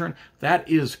on your turn? That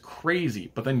is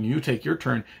crazy. But then you take your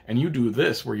turn and you do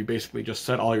this, where you basically just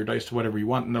set all your dice to whatever you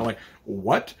want, and they're like,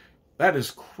 what? That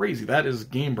is crazy. That is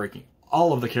game-breaking.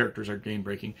 All of the characters are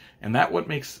game-breaking, and that's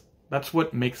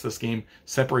what makes this game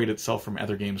separate itself from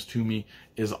other games to me,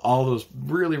 is all those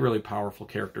really, really powerful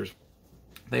characters.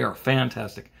 They are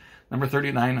fantastic. Number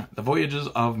 39, The Voyages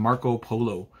of Marco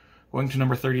Polo. Going to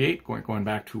number 38, going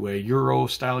back to a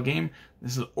Euro-style game,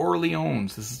 this is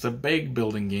Orleans. This is a bag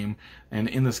building game, and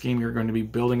in this game you're going to be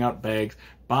building out bags,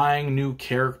 buying new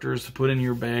characters to put in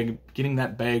your bag, getting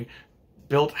that bag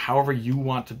built however you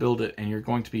want to build it, and you're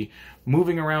going to be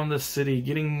moving around the city,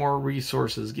 getting more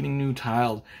resources, getting new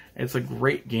tiles. It's a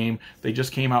great game. They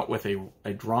just came out with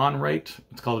a drawn right.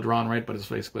 It's called a drawn right, but it's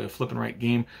basically a flip and right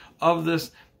game of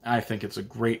this. I think it's a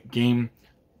great game.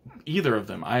 Either of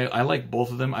them. I like both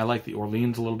of them. I like the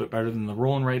Orleans a little bit better than the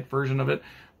roll and write version of it,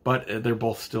 but they're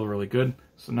both still really good.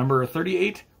 So number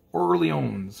 38,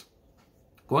 Orleans.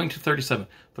 Going to 37.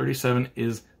 37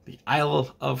 is the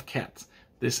Isle of Cats.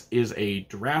 This is a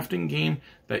drafting game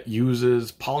that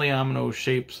uses polyomino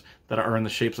shapes that are in the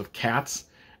shapes of cats,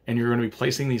 and you're going to be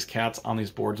placing these cats on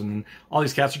these boards, and all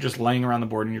these cats are just laying around the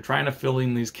board, and you're trying to fill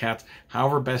in these cats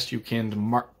however best you can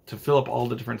to fill up all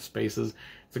the different spaces.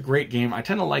 It's a great game. I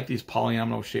tend to like these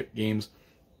polyomino shaped games,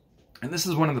 and this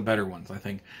is one of the better ones, I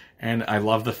think. And I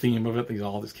love the theme of it.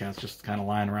 All these cats just kind of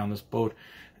lying around this boat.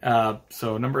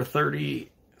 So number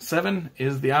 37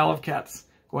 is the Isle of Cats.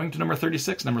 Going to number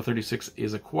 36. Number 36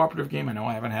 is a cooperative game. I know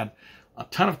I haven't had a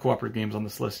ton of cooperative games on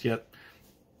this list yet.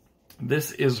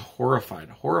 This is Horrified.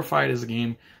 Horrified is a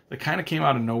game that kind of came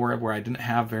out of nowhere, where I didn't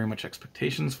have very much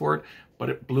expectations for it, but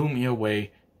it blew me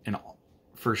away. And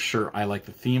for sure, I like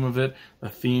the theme of it. The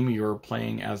theme, you're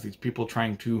playing as these people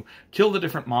trying to kill the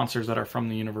different monsters that are from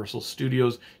the Universal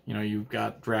Studios. You know, you've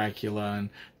got Dracula and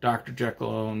Dr.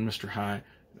 Jekyll and Mr. Hyde.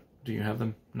 Do you have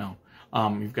them? No.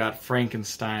 You've got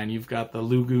Frankenstein. You've got the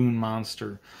Lagoon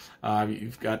Monster.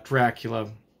 You've got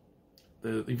Dracula.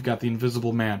 You've got the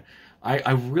Invisible Man.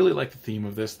 I really like the theme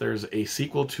of this. There's a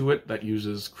sequel to it that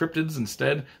uses cryptids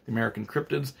instead, the American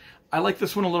cryptids. I like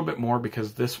this one a little bit more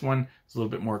because this one is a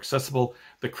little bit more accessible.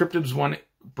 The cryptids one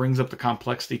brings up the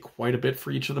complexity quite a bit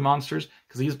for each of the monsters,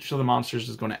 because each of the monsters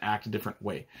is going to act a different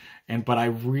way. But I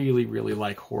really, really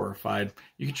like Horrified.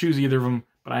 You can choose either of them,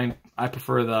 but I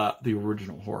prefer the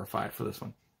original Horrified for this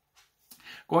one.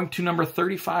 Going to number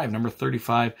 35. Number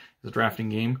 35 is a drafting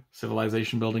game,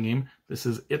 civilization building game. This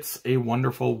is It's a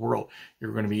Wonderful World.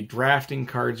 You're going to be drafting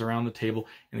cards around the table,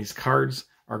 and these cards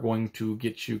are going to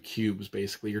get you cubes,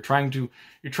 basically. You're trying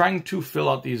to fill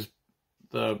out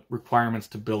the requirements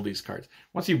to build these cards.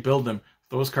 Once you build them,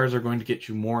 those cards are going to get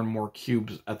you more and more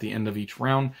cubes at the end of each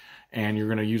round, and you're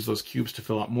going to use those cubes to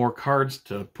fill out more cards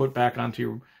to put back onto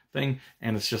your thing.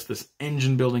 And it's just this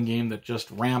engine building game that just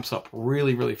ramps up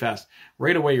really, really fast.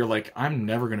 Right away, you're like, I'm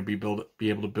never going to be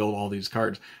able to build all these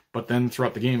cards. But then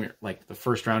throughout the game, like the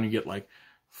first round, you get like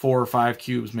 4 or 5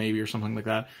 cubes maybe, or something like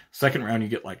that. Second round, you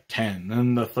get like 10.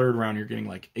 Then the third round, you're getting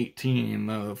like 18.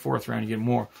 The fourth round, you get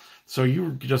more. So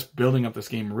you're just building up this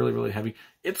game really, really heavy.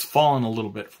 It's fallen a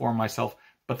little bit for myself,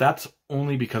 but that's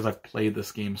only because I've played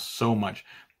this game so much.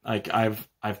 Like I've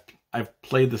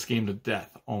played this game to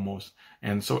death almost,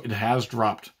 and so it has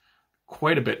dropped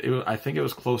quite a bit. I think it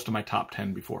was close to my top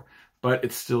 10 before, but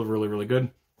it's still really, really good.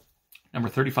 Number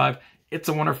 35, It's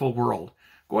a Wonderful World.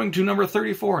 Going to number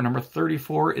 34. Number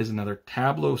 34 is another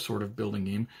Tableau sort of building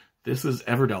game. This is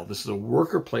Everdell. This is a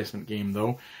worker placement game,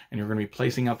 though, and you're going to be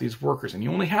placing out these workers. And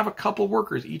you only have a couple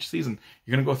workers each season.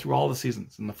 You're going to go through all the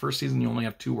seasons. In the first season, you only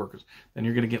have 2 workers. Then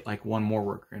you're going to get like 1 more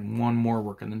worker and 1 more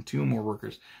worker and then 2 more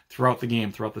workers throughout the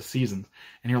game, throughout the seasons.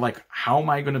 And you're like, how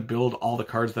am I going to build all the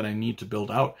cards that I need to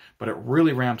build out? But it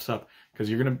really ramps up,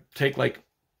 because you're going to take like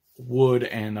wood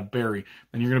and a berry.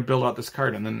 Then you're going to build out this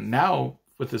card. And then now,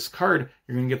 with this card,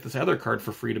 you're going to get this other card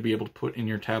for free to be able to put in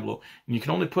your tableau. And you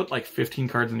can only put like 15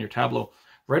 cards in your tableau.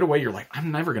 Right away, you're like,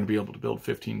 I'm never going to be able to build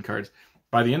 15 cards.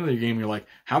 By the end of the game, you're like,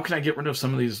 how can I get rid of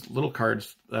some of these little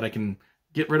cards that I can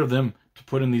get rid of them to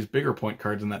put in these bigger point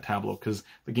cards in that tableau? Because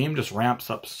the game just ramps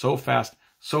up so fast,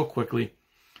 so quickly.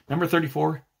 Number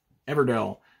 34,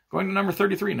 Everdell. Going to number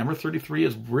 33. Number 33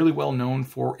 is really well known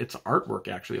for its artwork,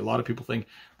 actually. A lot of people think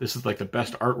this is like the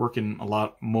best artwork in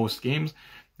most games.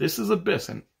 This is Abyss,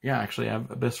 and yeah, actually I have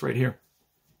Abyss right here.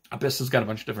 Abyss has got a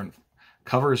bunch of different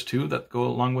covers too that go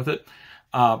along with it.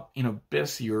 In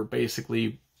Abyss, you're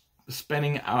basically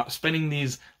spending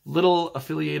these little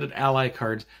affiliated ally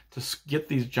cards to get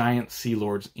these giant sea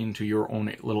lords into your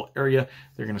own little area.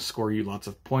 They're going to score you lots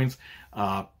of points.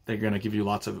 They're going to give you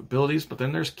lots of abilities, but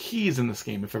then there's keys in this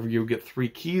game. If ever you get 3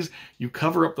 keys, you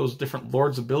cover up those different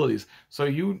lords' abilities. So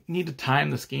you need to time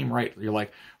this game right. You're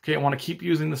like, okay, I want to keep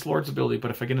using this lord's ability,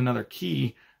 but if I get another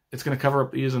key, it's going to cover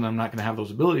up these and I'm not going to have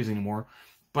those abilities anymore.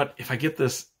 But if I get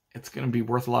this, it's going to be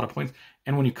worth a lot of points.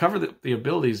 And when you cover the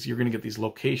abilities, you're going to get these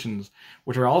locations,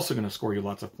 which are also going to score you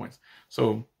lots of points.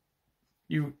 So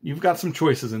you've got some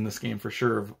choices in this game for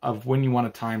sure of when you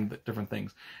want to time the different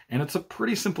things. And it's a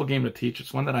pretty simple game to teach.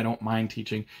 It's one that I don't mind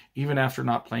teaching. Even after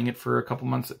not playing it for a couple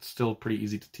months, it's still pretty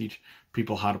easy to teach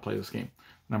people how to play this game.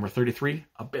 Number 33,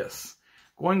 Abyss.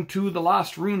 Going to the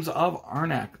Lost Ruins of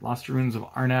Arnak. Lost Ruins of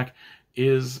Arnak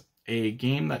is a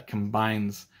game that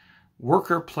combines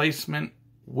worker placement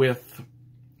with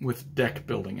deck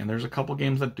building. And there's a couple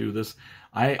games that do this.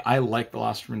 I like the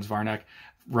Lost Ruins of Arnak.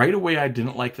 Right away, I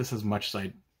didn't like this as much as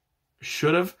I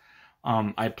should have.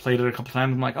 I played it a couple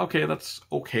times. I'm like, okay, that's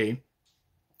okay.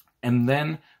 And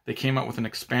then they came out with an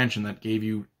expansion that gave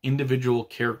you individual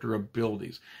character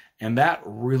abilities. And that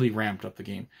really ramped up the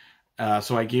game.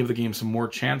 So I gave the game some more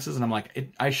chances. And I'm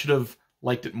like, I should have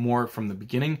liked it more from the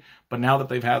beginning. But now that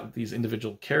they've had these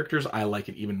individual characters, I like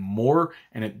it even more.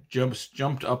 And it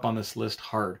jumped up on this list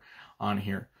hard on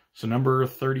here. So number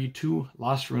 32,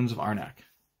 Lost Ruins of Arnak.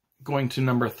 Going to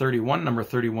number 31. Number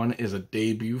 31 is a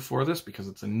debut for this because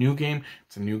it's a new game.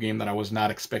 It's a new game that I was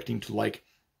not expecting to like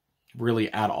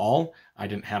really at all. I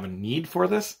didn't have a need for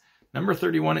this. Number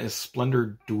 31 is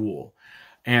Splendor Duel.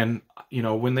 And, you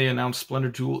know, when they announced Splendor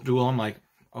Duel, I'm like,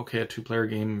 okay, a two-player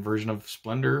game version of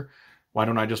Splendor. Why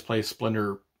don't I just play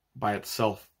Splendor by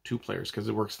itself, 2 players? Because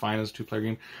it works fine as a 2-player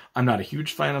game. I'm not a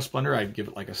huge fan of Splendor. I'd give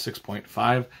it like a 6.5.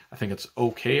 I think it's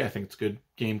okay. I think it's a good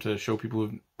game to show people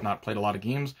who've not played a lot of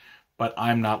games. But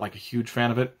I'm not like a huge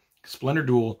fan of it. Splendor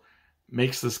Duel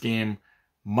makes this game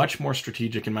much more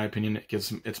strategic, in my opinion.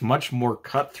 It's much more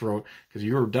cutthroat because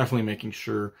you're definitely making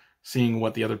sure, seeing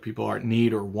what the other people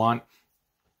need or want,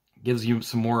 gives you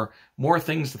some more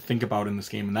things to think about in this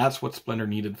game, and that's what Splendor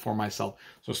needed for myself.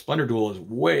 So Splendor Duel is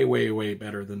way, way, way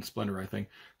better than Splendor, I think.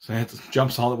 So it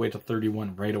jumps all the way to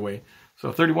 31 right away.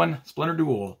 So 31, Splendor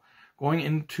Duel. Going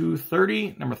into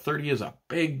 30, number 30 is a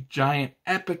big, giant,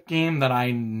 epic game that I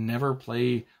never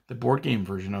play the board game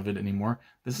version of it anymore.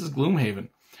 This is Gloomhaven.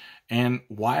 And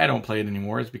why I don't play it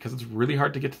anymore is because it's really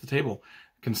hard to get to the table,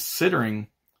 considering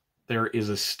there is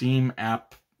a Steam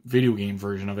app video game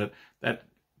version of it that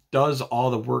does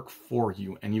all the work for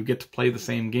you, and you get to play the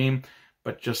same game,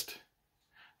 but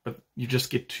you just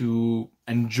get to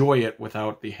enjoy it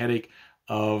without the headache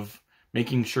of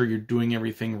making sure you're doing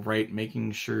everything right,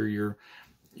 making sure you're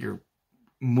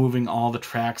moving all the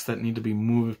tracks that need to be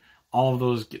moved. All of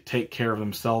those take care of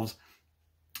themselves.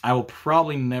 I will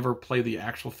probably never play the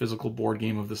actual physical board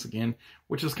game of this again,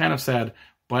 which is kind of sad,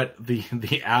 but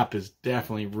the app is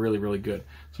definitely really, really good.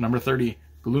 So number 30,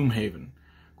 Gloomhaven.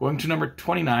 Going to number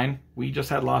 29, we just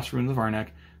had Lost Ruins of Arnak.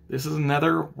 This is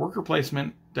another worker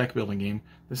placement deck building game.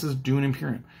 This is Dune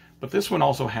Imperium. But this one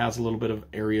also has a little bit of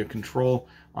area control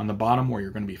on the bottom where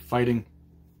you're going to be fighting.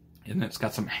 And it's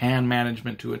got some hand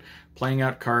management to it, playing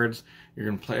out cards. You're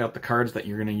going to play out the cards that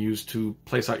you're going to use to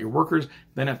place out your workers.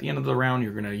 Then at the end of the round,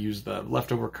 you're going to use the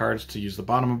leftover cards to use the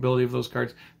bottom ability of those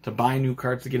cards, to buy new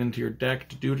cards to get into your deck,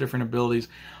 to do different abilities.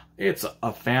 It's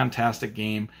a fantastic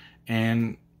game.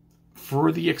 And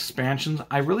for the expansions,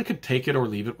 I really could take it or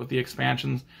leave it with the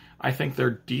expansions. I think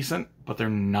they're decent, but they're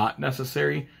not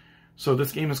necessary. So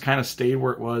this game has kind of stayed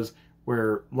where it was,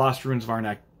 where Lost Ruins of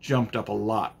Arnak jumped up a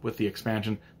lot with the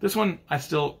expansion. This one, I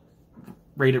still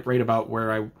rate it right about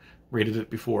where I rated it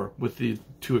before with the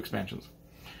 2 expansions.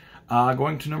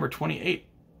 Going to number 28,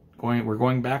 we're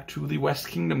going back to the West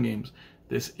Kingdom games.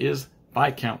 This is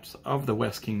Viscounts of the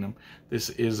West Kingdom. This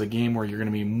is a game where you're going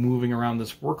to be moving around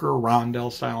this worker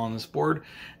rondel style on this board,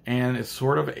 and it's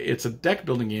a deck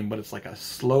building game, but it's like a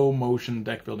slow motion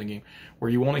deck building game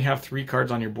where you only have 3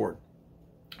 cards on your board.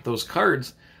 Those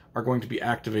cards are going to be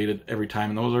activated every time,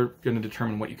 and those are going to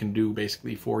determine what you can do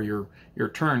basically for your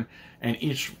turn. And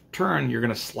each turn you're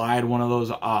going to slide one of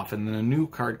those off, and then a new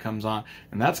card comes on,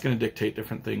 and that's going to dictate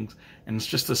different things. And it's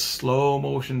just a slow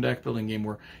motion deck building game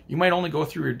where you might only go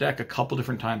through your deck a couple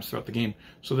different times throughout the game.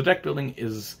 So the deck building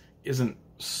isn't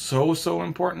so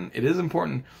important. It is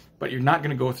important, but you're not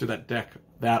going to go through that deck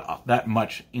that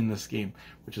much in this game,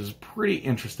 which is pretty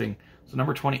interesting. So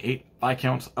number 28,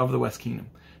 Viscounts of the West Kingdom.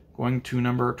 Going to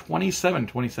number 27.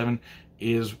 27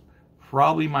 is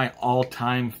probably my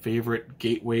all-time favorite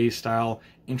gateway-style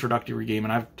introductory game,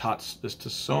 and I've taught this to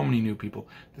so many new people.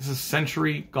 This is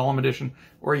Century Golem Edition,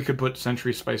 or you could put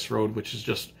Century Spice Road, which is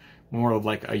just more of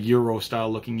like a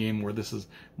Euro-style looking game, where this is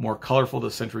more colorful.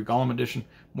 The Century Golem Edition,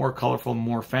 more colorful,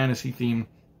 more fantasy theme.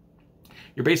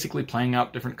 You're basically playing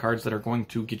out different cards that are going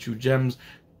to get you gems,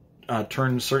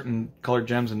 turn certain colored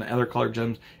gems into other colored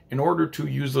gems in order to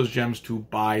use those gems to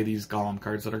buy these golem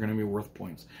cards that are going to be worth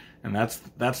points. And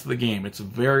that's the game. It's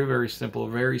very, very simple,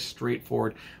 very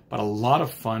straightforward, but a lot of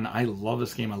fun. I love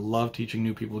this game. I love teaching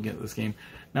new people to get this game.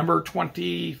 Number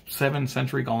 27,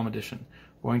 Century Golem Edition.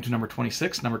 Going to number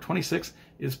 26. Number 26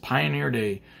 is Pioneer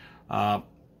Day.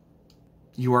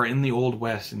 You are in the Old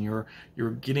West, and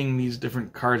you're getting these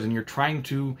different cards, and you're trying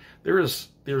to. There's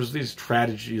these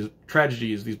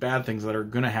tragedies, these bad things that are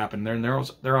going to happen.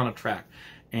 They're on a track,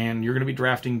 and you're going to be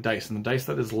drafting dice, and the dice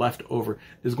that is left over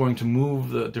is going to move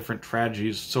the different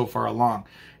tragedies so far along.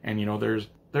 And you know,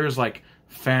 there's like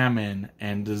famine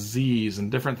and disease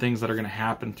and different things that are going to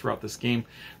happen throughout this game,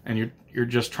 and you're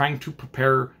just trying to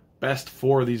prepare best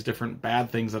for these different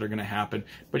bad things that are going to happen,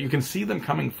 but you can see them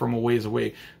coming from a ways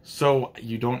away. So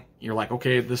you're like,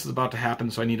 okay, this is about to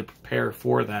happen, so I need to prepare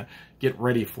for that, get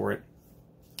ready for it.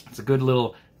 It's a good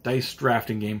little dice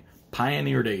drafting game.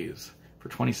 Pioneer Days for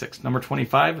 26. Number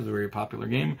 25 is a very popular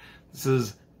game. This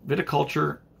is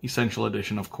Viticulture Essential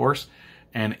Edition, of course.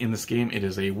 And in this game, it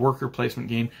is a worker placement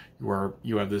game.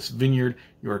 You have this vineyard.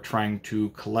 You are trying to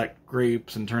collect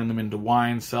grapes and turn them into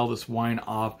wine, sell this wine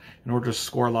off in order to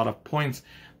score a lot of points.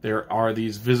 There are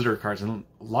these visitor cards, and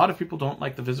a lot of people don't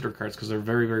like the visitor cards because they're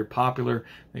very, very popular.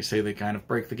 They say they kind of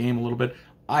break the game a little bit.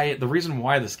 The reason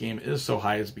why this game is so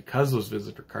high is because of those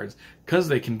visitor cards, because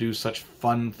they can do such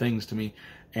fun things to me,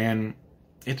 and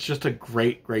it's just a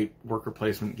great, great worker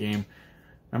placement game.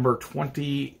 Number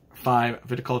 25,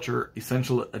 Viticulture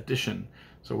Essential Edition.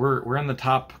 So we're in the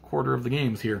top quarter of the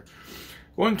games here.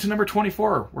 Going to number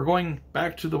 24, we're going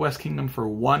back to the West Kingdom for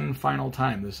one final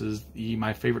time. This is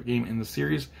my favorite game in the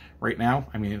series right now.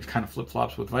 I mean, it kind of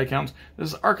flip-flops with Viscounts.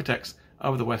 This is Architects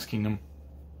of the West Kingdom.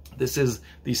 This is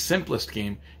the simplest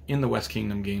game in the West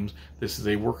Kingdom games. This is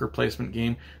a worker placement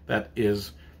game that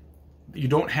is... You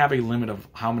don't have a limit of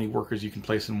how many workers you can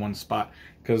place in one spot,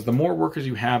 because the more workers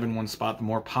you have in one spot, the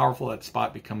more powerful that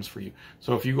spot becomes for you.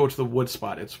 So if you go to the wood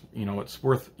spot, you're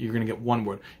going to get 1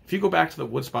 wood. If you go back to the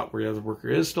wood spot where the other worker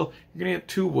is still, you're going to get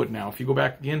 2 wood now. If you go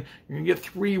back again, you're going to get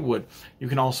 3 wood. You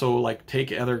can also like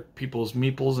take other people's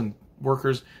meeples and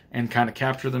workers and kind of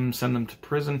capture them, send them to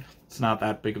prison. It's not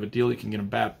that big of a deal. You can get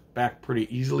them back pretty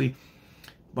easily.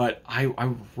 But I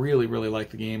really, really like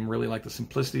the game, really like the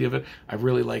simplicity of it. I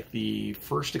really like the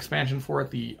first expansion for it,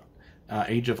 the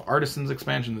Age of Artisans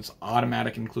expansion. That's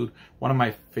automatic include, one of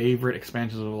my favorite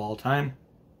expansions of all time.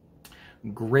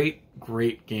 Great,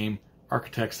 great game,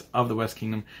 Architects of the West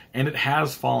Kingdom. And it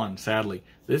has fallen, sadly.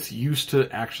 This used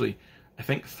to actually, I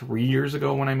think 3 years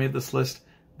ago when I made this list,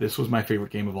 this was my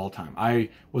favorite game of all time.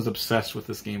 I was obsessed with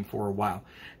this game for a while.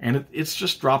 And it's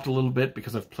just dropped a little bit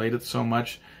because I've played it so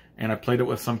much. And I played it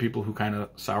with some people who kind of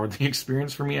soured the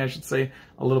experience for me, I should say,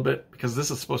 a little bit. Because this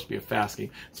is supposed to be a fast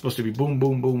game. It's supposed to be boom,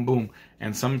 boom, boom, boom.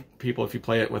 And some people, if you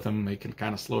play it with them, they can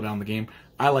kind of slow down the game.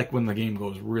 I like when the game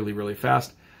goes really, really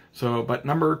fast. So, but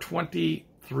number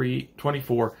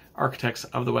 24, Architects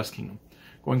of the West Kingdom.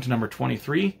 Going to number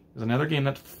 23 is another game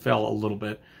that fell a little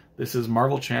bit. This is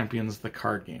Marvel Champions, the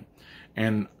card game.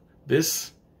 And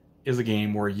this is a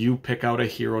game where you pick out a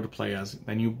hero to play as,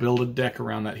 then you build a deck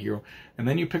around that hero, and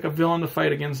then you pick a villain to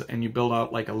fight against, and you build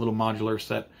out like a little modular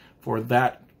set for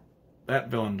that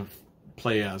villain to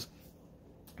play as.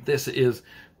 This is,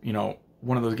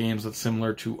 one of those games that's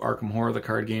similar to Arkham Horror, the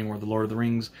card game, or the Lord of the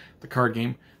Rings, the card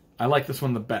game. I like this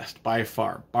one the best, by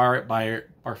far. By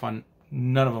fun,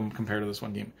 none of them compare to this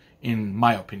one game, in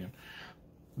my opinion.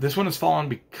 This one has fallen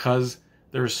because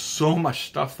there's so much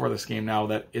stuff for this game now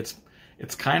that it's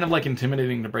kind of like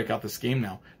intimidating to break out this game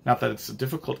now. Not that it's a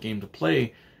difficult game to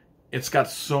play. It's got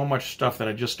so much stuff that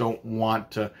I just don't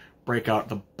want to break out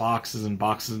the boxes and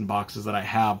boxes and boxes that I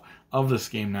have of this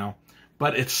game now.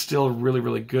 But it's still really,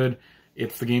 really good.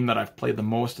 It's the game that I've played the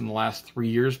most in the last 3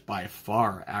 years, by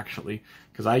far, actually.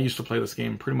 Because I used to play this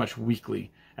game pretty much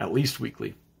weekly, at least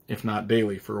weekly, if not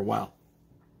daily, for a while.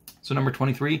 So number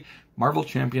 23, Marvel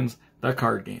Champions, the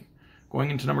card game.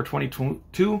 Going into number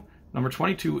 22, number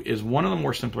 22 is one of the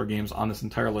more simpler games on this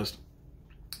entire list.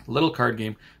 Little card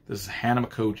game. This is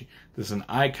Hanamakoji. This is an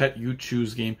I cut, you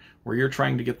choose game where you're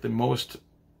trying to get the most,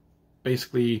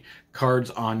 basically, cards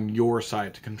on your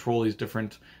side to control these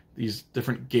different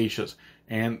geishas.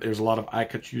 And there's a lot of I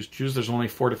cut, you choose. There's only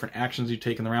 4 different actions you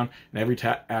take in the round, and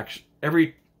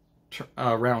every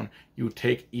round you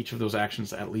take each of those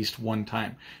actions at least one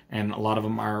time. And a lot of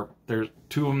them are, there's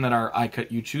 2 of them that are I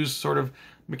cut, you choose sort of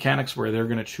mechanics where they're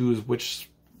going to choose which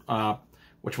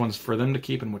one's for them to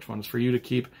keep and which one's for you to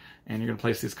keep, and you're going to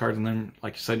place these cards, and then,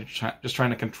 like you said, you're just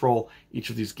trying to control each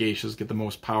of these geishas, get the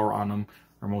most power on them,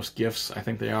 or most gifts, I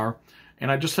think they are.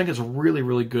 And I just think it's a really,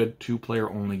 really good 2-player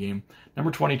only game.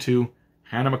 Number 22,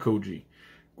 Hanamakoji.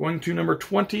 Going to number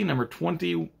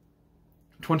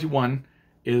 21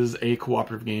 is a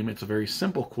cooperative game. It's a very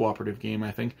simple cooperative game,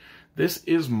 I think. This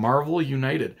is Marvel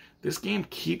United. This game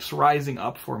keeps rising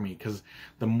up for me because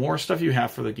the more stuff you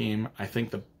have for the game, I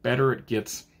think the better it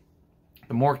gets.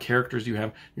 The more characters you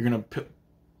have, you're going to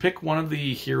pick one of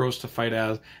the heroes to fight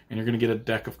as, and you're going to get a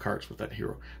deck of cards with that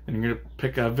hero. Then you're going to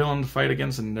pick a villain to fight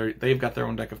against, and they've got their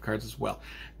own deck of cards as well.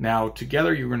 Now,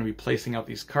 together, you're going to be placing out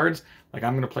these cards. Like,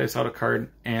 I'm going to place out a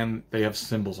card, and they have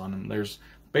symbols on them. There's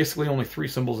basically only 3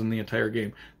 symbols in the entire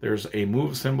game. There's a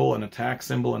move symbol, an attack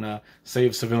symbol, and a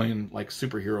save civilian, like,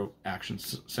 superhero action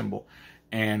symbol.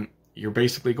 And you're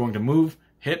basically going to move,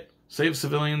 hit, save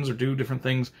civilians, or do different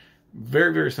things.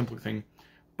 Very, very simple thing.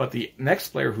 But the next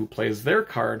player who plays their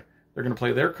card, they're going to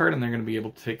play their card, and they're going to be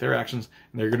able to take their actions,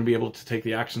 and they're going to be able to take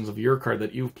the actions of your card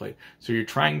that you've played. So you're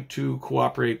trying to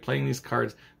cooperate, playing these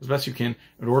cards as best you can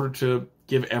in order to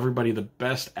give everybody the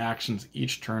best actions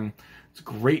each turn It's a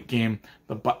great game.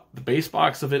 The base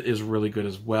box of it is really good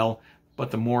as well, but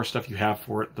the more stuff you have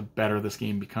for it, the better this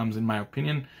game becomes, in my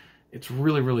opinion. It's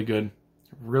really, really good,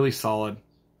 really solid.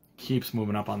 Keeps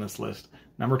moving up on this list.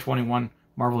 Number 21,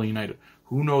 Marvel United.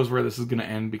 Who knows where this is going to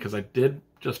end, because I did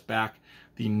just back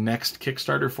the next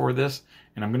Kickstarter for this,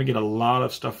 and I'm going to get a lot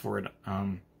of stuff for it.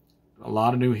 A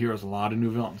lot of new heroes, a lot of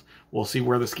new villains. We'll see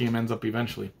where this game ends up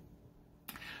eventually.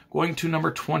 Going to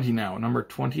number 20 now. Number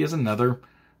 20 is another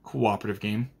cooperative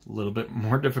game, a little bit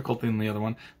more difficult than the other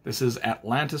one. This is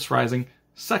Atlantis Rising,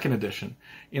 2nd edition.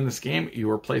 In this game,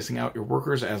 you are placing out your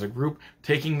workers as a group,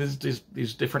 taking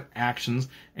these different actions,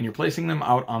 and you're placing them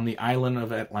out on the island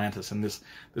of Atlantis. And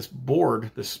this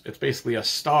board, it's basically a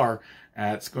star.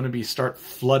 It's going to start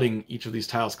flooding each of these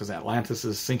tiles because Atlantis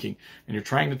is sinking, and you're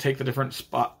trying to take the different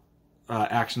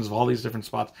actions of all these different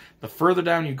spots. The further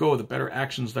down you go, the better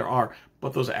actions there are,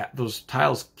 but those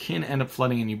tiles can end up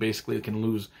flooding, and you basically can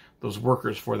lose those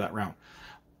workers for that round.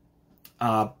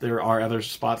 There are other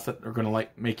spots that are going to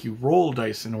make you roll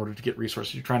dice in order to get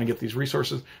resources. You're trying to get these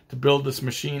resources to build this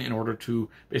machine in order to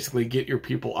basically get your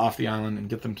people off the island and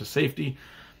get them to safety.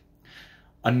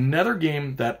 Another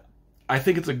game that I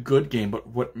think it's a good game, but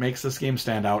what makes this game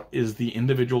stand out is the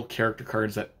individual character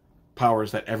cards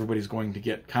powers that everybody's going to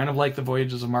get. Kind of like the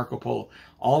Voyages of Marco Polo.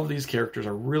 All of these characters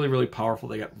are really, really powerful.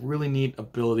 They got really neat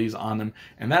abilities on them.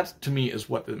 And that, to me, is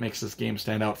what makes this game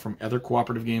stand out from other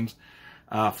cooperative games.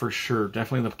 For sure.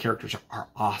 Definitely the characters are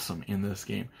awesome in this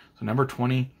game. So number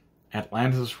 20,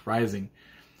 Atlantis Rising.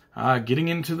 Getting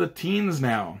into the teens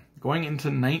now. Going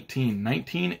into 19.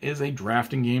 19 is a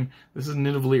drafting game. This is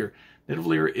Nidavellir.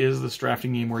 Nidavellir is this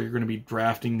drafting game where you're going to be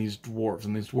drafting these dwarves.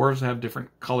 And these dwarves have different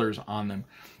colors on them.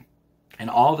 And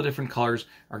all the different colors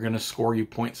are going to score you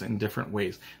points in different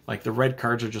ways. Like the red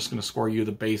cards are just going to score you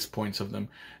the base points of them.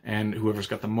 And whoever's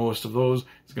got the most of those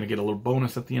is going to get a little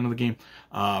bonus at the end of the game.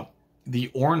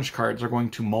 The orange cards are going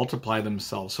to multiply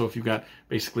themselves. So if you've got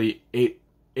basically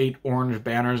eight orange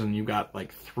banners and you've got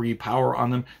like 3 power on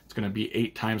them, it's going to be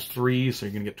 8 times 3. So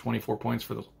you're going to get 24 points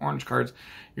for those orange cards.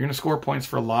 You're going to score points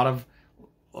for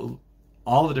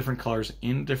all the different colors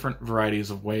in different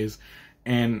varieties of ways.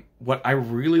 And what I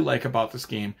really like about this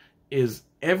game is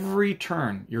every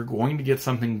turn you're going to get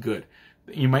something good.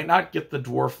 You might not get the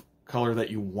dwarf color that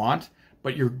you want,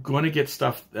 but you're going to get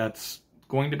stuff that's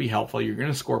going to be helpful. You're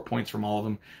going to score points from all of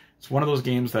them. It's one of those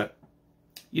games that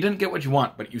you didn't get what you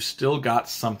want, but you still got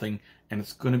something, and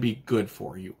it's going to be good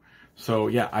for you. So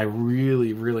yeah, I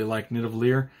really, really like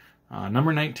Nidavellir.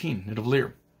 Number 19,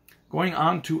 Nidavellir. Going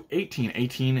on to 18.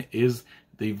 18 is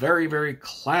the very, very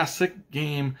classic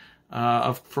game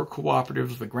for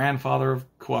cooperatives, the grandfather of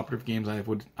cooperative games,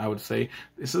 I would say.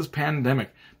 This is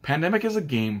Pandemic. Pandemic is a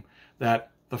game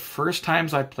that the first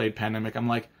times I played Pandemic, I'm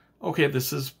like, okay,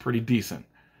 this is pretty decent.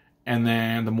 And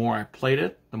then the more I played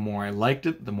it, the more I liked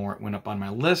it, the more it went up on my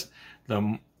list.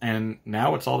 And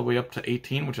now it's all the way up to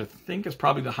 18, which I think is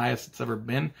probably the highest it's ever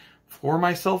been for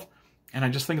myself. And I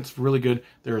just think it's really good.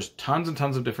 There's tons and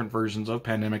tons of different versions of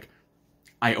Pandemic.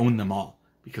 I own them all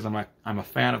because I'm a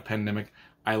fan of Pandemic.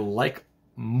 I like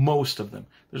most of them.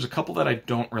 There's a couple that I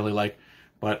don't really like,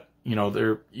 but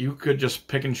you could just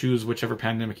pick and choose whichever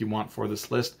Pandemic you want for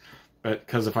this list. But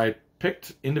because if I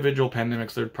picked individual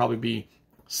Pandemics, there'd probably be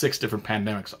 6 different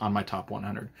Pandemics on my top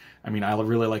 100. I mean, I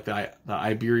really like the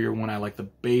Iberia one. I like the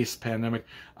base Pandemic.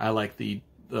 I like the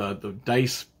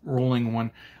dice rolling one.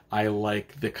 I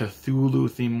like the Cthulhu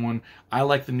theme one. I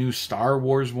like the new Star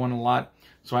Wars one a lot.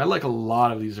 So I like a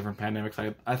lot of these different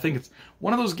Pandemics. I think it's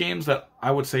one of those games that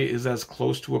I would say is as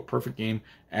close to a perfect game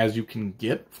as you can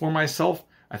get for myself.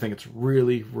 I think it's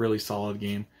really, really solid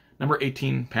game. Number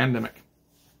 18, Pandemic.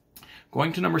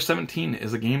 Going to number 17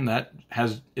 is a game that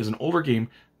is an older game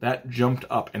that jumped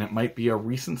up, and it might be a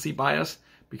recency bias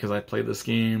because I played this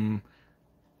game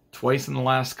twice in the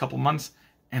last couple months,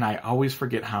 and I always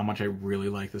forget how much I really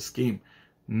like this game.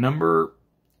 Number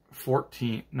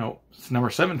 17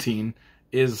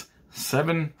 is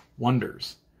Seven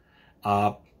Wonders.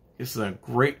 This is a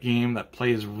great game that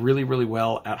plays really, really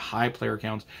well at high player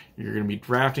counts. You're going to be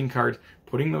drafting cards,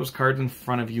 putting those cards in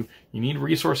front of you. You need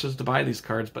resources to buy these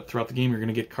cards, but throughout the game, you're going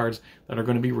to get cards that are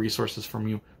going to be resources for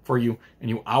you, and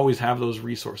you always have those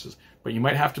resources. But you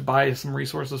might have to buy some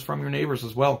resources from your neighbors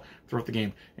as well throughout the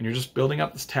game. And you're just building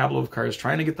up this tableau of cards,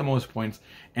 trying to get the most points,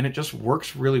 and it just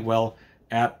works really well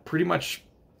at pretty much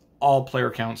all player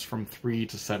counts from 3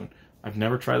 to 7. I've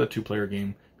never tried the 2-player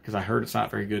game because I heard it's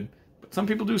not very good. But some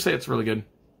people do say it's really good.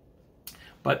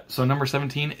 So number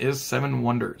 17 is Seven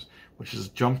Wonders, which has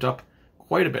jumped up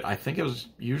quite a bit. I think it was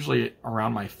usually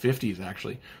around my 50s,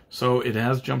 actually. So it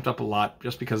has jumped up a lot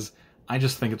just because I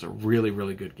just think it's a really,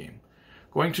 really good game.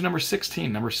 Going to number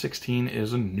 16. Number 16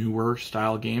 is a newer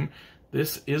style game.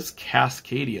 This is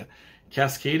Cascadia.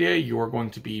 Cascadia, you're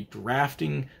going to be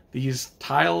drafting these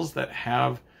tiles that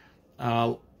have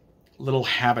little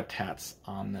habitats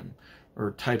on them,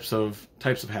 or types of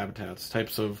habitats,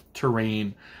 types of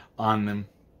terrain on them.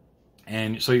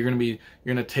 And so you're going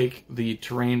to take the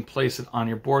terrain, place it on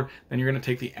your board, then you're going to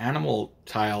take the animal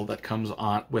tile that comes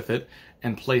on with it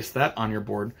and place that on your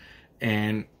board,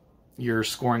 and you're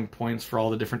scoring points for all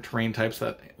the different terrain types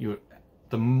that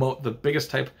the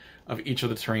biggest type of each of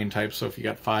the terrain types. So if you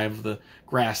got 5 of the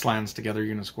grasslands together,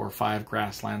 you're going to score 5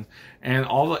 grasslands, and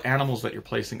all the animals that you're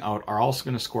placing out are also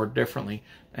going to score differently,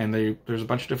 and there's a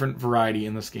bunch of different variety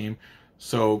in this game,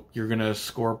 so you're going to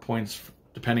score points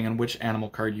depending on which animal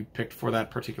card you picked for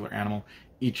that particular animal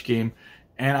each game.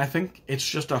 And I think it's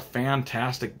just a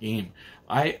fantastic game.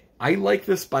 I like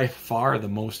this by far the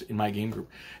most in my game group.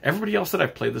 Everybody else that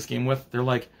I've played this game with, they're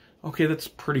like, okay, that's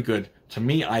pretty good. To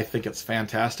me, I think it's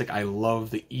fantastic. I love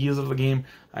the ease of the game.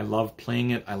 I love playing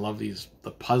it. I love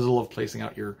the puzzle of placing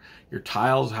out your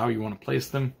tiles, how you want to place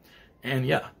them. And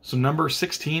yeah, so number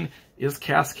 16 is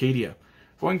Cascadia.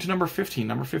 Going to number 15.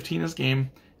 Number 15 is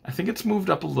game. I think it's moved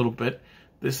up a little bit.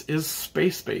 This is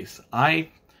Space Base. I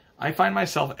find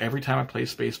myself every time I play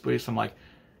Space Base, I'm like,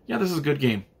 yeah, this is a good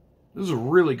game. This is a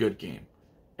really good game.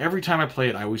 Every time I play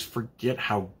it, I always forget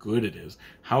how good it is,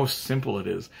 how simple it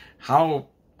is, how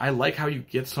I like how you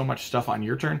get so much stuff on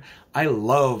your turn. I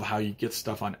love how you get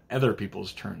stuff on other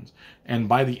people's turns. And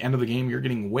by the end of the game, you're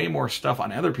getting way more stuff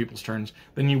on other people's turns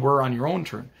than you were on your own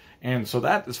turn. And so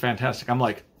that is fantastic. I'm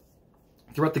like,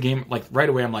 throughout the game, like right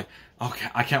away, I'm like, okay,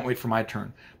 I can't wait for my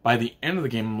turn. By the end of the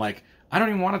game, I'm like, I don't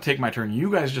even want to take my turn.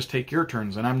 You guys just take your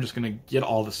turns, and I'm just going to get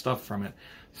all the stuff from it.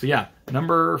 So yeah,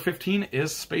 number 15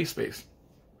 is Space Base.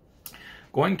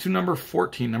 Going to number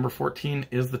 14. Number 14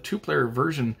 is the 2-player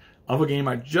version of a game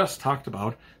I just talked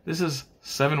about. This is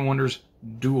Seven Wonders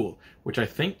Duel, which I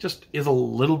think just is a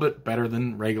little bit better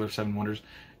than regular Seven Wonders.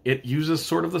 It uses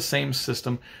sort of the same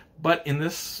system, but in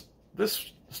this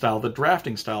style, the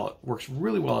drafting style, it works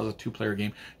really well as a 2-player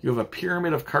game. You have a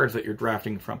pyramid of cards that you're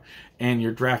drafting from, and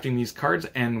you're drafting these cards,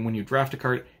 and when you draft a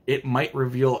card, it might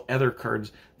reveal other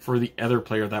cards for the other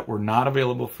player that were not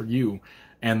available for you,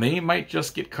 and they might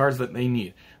just get cards that they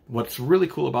need. What's really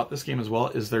cool about this game as well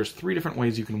is there's 3 different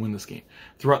ways you can win this game.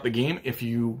 Throughout the game, if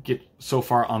you get so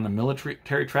far on the military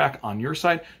track on your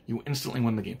side, you instantly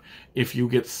win the game. If you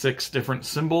get 6 different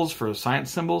symbols for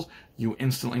science symbols, you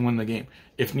instantly win the game.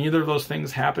 If neither of those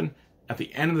things happen, at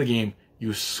the end of the game,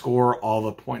 you score all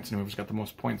the points, and whoever's got the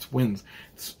most points wins.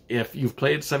 If you've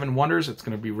played Seven Wonders, it's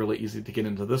going to be really easy to get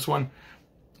into this one.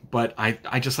 But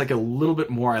I just like it a little bit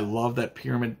more. I love that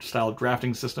pyramid-style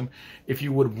drafting system. If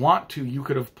you would want to, you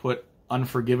could have put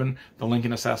Unforgiven, the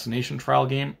Lincoln Assassination Trial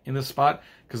game, in this spot,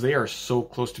 because they are so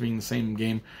close to being the same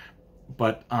game.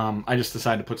 But I just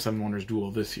decided to put Seven Wonders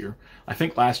Duel this year. I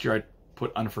think last year I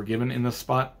put Unforgiven in this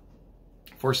spot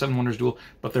for Seven Wonders Duel,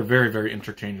 but they're very, very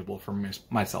interchangeable for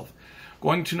myself.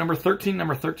 Going to number 13.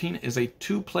 Number 13 is a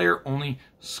 2-player only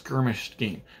skirmished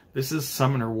game. This is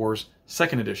Summoner Wars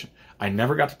 2nd edition. I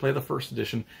never got to play the 1st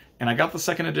edition, and I got the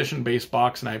 2nd edition base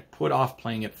box, and I put off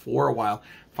playing it for a while.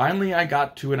 Finally, I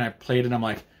got to it, and I played it, and I'm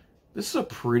like, this is a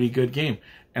pretty good game.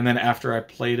 And then after I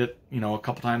played it, a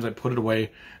couple times, I put it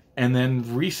away. And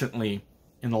then recently,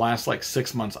 in the last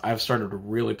 6 months, I've started to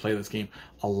really play this game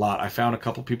a lot. I found a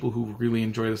couple people who really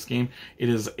enjoy this game. It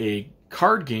is a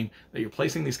card game that you're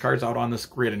placing these cards out on this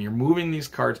grid, and you're moving these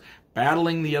cards,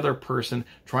 battling the other person,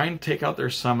 trying to take out their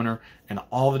summoner, and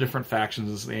all the different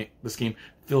factions in this game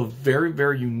feel very,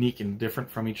 very unique and different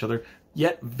from each other,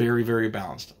 yet very, very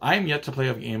balanced. I am yet to play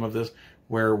a game of this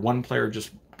where one player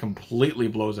just completely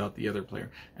blows out the other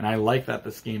player, and I like that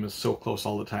this game is so close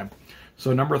all the time.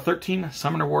 So number 13,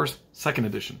 Summoner Wars 2nd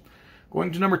edition.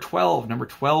 Going to number 12. Number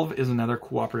 12 is another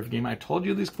cooperative game. I told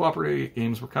you these cooperative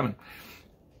games were coming.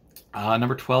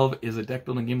 Number 12 is a deck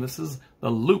building game. This is The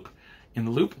Loop. In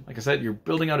The Loop, like I said, you're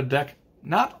building out a deck.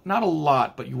 Not a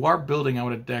lot, but you are building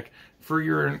out a deck for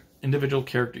your individual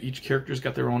character. Each character's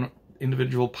got their own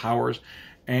individual powers.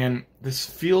 And this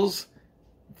feels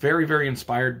very, very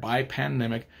inspired by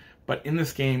Pandemic. But in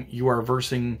this game, you are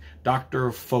versing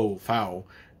Dr. Fao.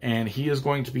 And he is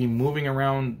going to be moving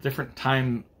around different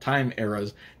time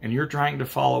eras, and you're trying to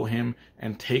follow him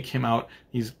and take him out.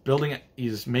 He's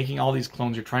making all these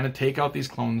clones. You're trying to take out these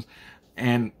clones,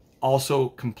 and also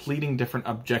completing different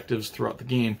objectives throughout the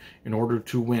game in order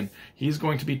to win. He's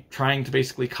going to be trying to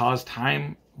basically cause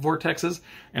time vortexes,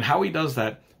 and how he does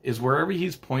that is wherever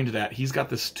he's pointed at, he's got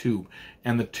this tube.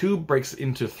 And the tube breaks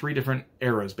into 3 different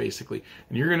eras, basically.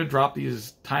 And you're going to drop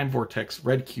these time vortex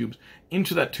red cubes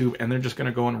into that tube, and they're just going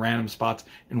to go in random spots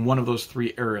in one of those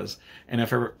 3 eras. And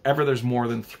if ever there's more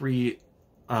than 3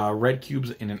 red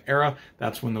cubes in an era,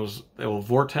 that's when they will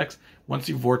vortex. Once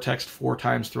you've vortexed 4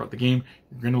 times throughout the game,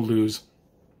 you're going to lose.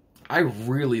 I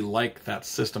really like that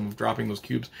system of dropping those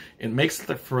cubes. It makes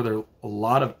for a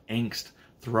lot of angst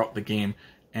throughout the game,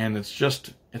 and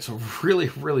it's a really,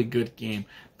 really good game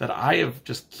that I have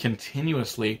just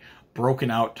continuously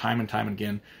broken out time and time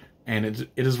again, and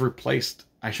it has replaced,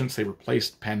 I shouldn't say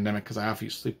replaced Pandemic, because I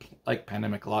obviously like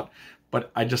Pandemic a lot, but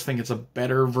I just think it's a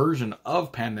better version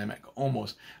of Pandemic,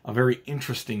 almost. A very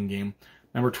interesting game.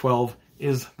 Number 12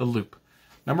 is The Loop.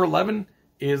 Number 11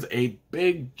 is a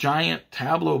big, giant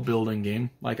Tableau building game.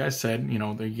 Like I said, you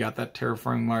got that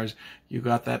Terraforming Mars, you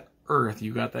got that Earth,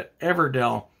 you got that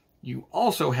Everdell. You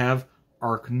also have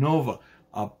Ark Nova,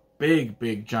 a big,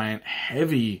 big, giant,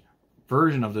 heavy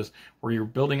version of this where you're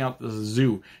building out this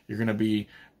zoo. You're going to be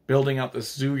building out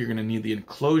this zoo. You're going to need the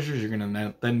enclosures. You're going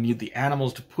to then need the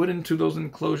animals to put into those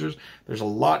enclosures. There's a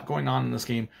lot going on in this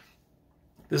game.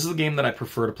 This is a game that I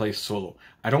prefer to play solo.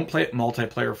 I don't play it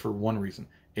multiplayer for one reason.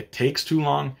 It takes too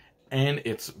long, and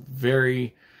it's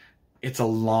a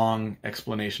long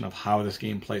explanation of how this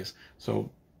game plays.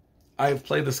 So I've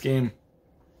played this game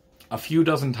a few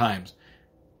dozen times,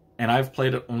 and I've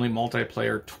played it only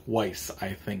multiplayer twice,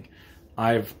 I think.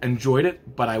 I've enjoyed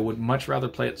it, but I would much rather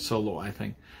play it solo, I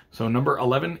think. So number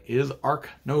 11 is Ark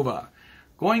Nova.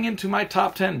 Going into my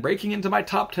top 10, breaking into my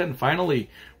top 10, finally,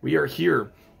 we are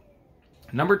here.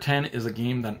 Number 10 is a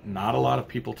game that not a lot of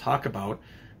people talk about,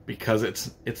 because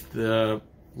it's the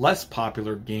less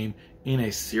popular game in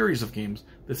a series of games.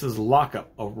 This is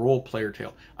Lockup, a role-player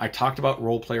tale. I talked about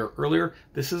role-player earlier.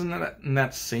 This isn't in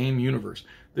that same universe.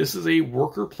 This is a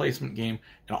worker placement game,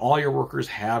 and all your workers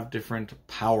have different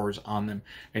powers on them.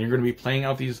 And you're going to be playing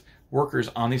out these workers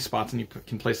on these spots, and you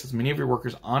can place as many of your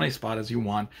workers on a spot as you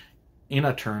want in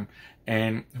a turn.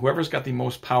 And whoever's got the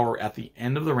most power at the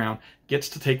end of the round gets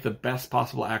to take the best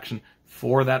possible action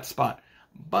for that spot.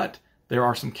 But there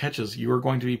are some catches. You are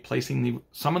going to be placing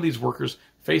some of these workers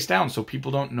face down, so people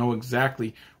don't know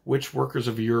exactly which workers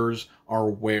of yours are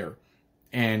where.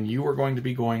 And you are going to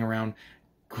be going around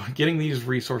getting these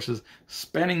resources,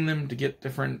 spending them to get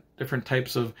different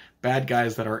types of bad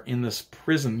guys that are in this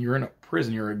prison. You're in a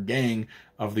prison. You're a gang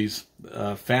of these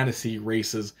fantasy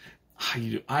races.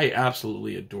 I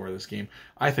absolutely adore this game.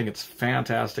 I think it's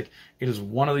fantastic. It is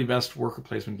one of the best worker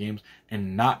placement games,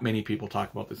 and not many people talk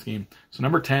about this game. So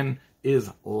number 10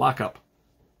 is Lockup.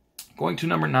 Going to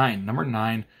number 9. Number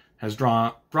 9 has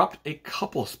dropped a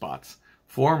couple spots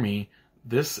for me.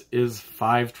 This is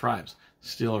 5 Tribes.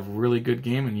 Still a really good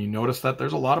game, and you notice that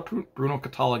there's a lot of Bruno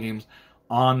Cathala games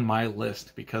on my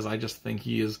list because I just think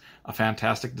he is a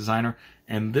fantastic designer.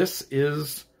 And this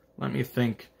is, let me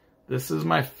think, this is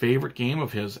my favorite game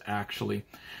of his, actually.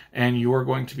 And you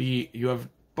have a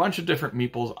bunch of different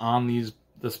meeples on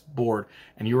this board,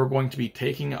 and you are going to be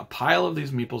taking a pile of these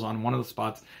meeples on one of the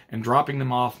spots and dropping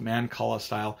them off Mancala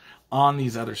style on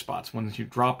these other spots. Once you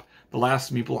drop the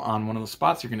last meeple on one of the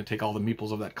spots, you're going to take all the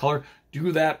meeples of that color,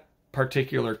 do that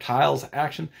particular tiles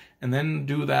action, and then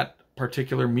do that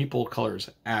particular meeple colors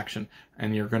action,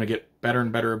 and you're going to get better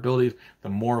and better abilities the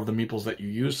more of the meeples that you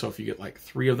use. So if you get like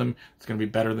 3 of them, it's going to be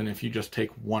better than if you just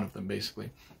take 1 of them, basically.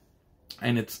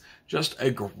 And it's just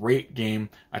a great game.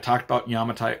 I talked about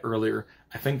Yamatai earlier.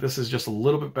 I think this is just a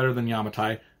little bit better than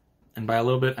Yamatai, and by a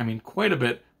little bit I mean quite a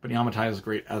bit, but Yamatai is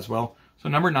great as well. So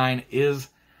number 9 is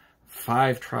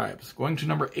 5 Tribes. Going to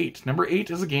number 8. Number 8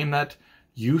 is a game that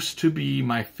used to be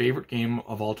my favorite game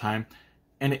of all time,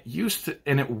 and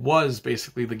it was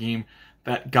basically the game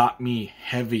that got me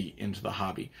heavy into the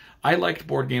hobby. I liked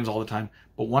board games all the time,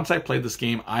 but once I played this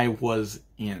game, I was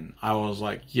in. I was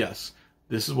like, yes,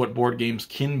 this is what board games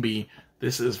can be.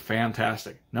 This is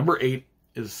fantastic. Number 8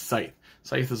 is Scythe.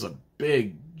 Scythe is a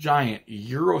big, giant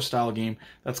Euro-style game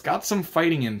that's got some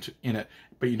fighting in it,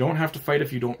 but you don't have to fight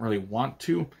if you don't really want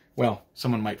to. Well,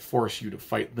 someone might force you to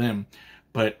fight them,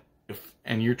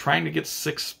 and you're trying to get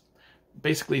 6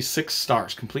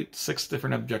 stars, complete 6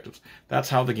 different objectives. That's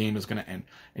how the game is going to end.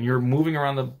 And you're moving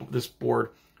around this board,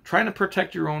 trying to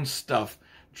protect your own stuff,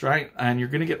 and you're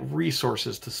going to get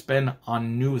resources to spend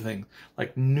on new things,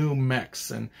 like new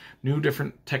mechs and new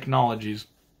different technologies.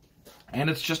 And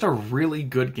it's just a really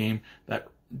good game that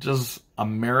does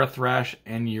Amerithrash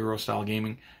and Euro-style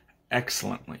gaming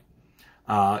excellently.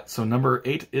 So number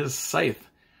 8 is Scythe.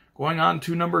 Going on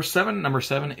to number 7. Number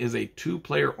 7 is a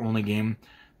 2-player only game.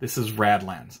 This is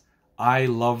Radlands. I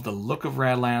love the look of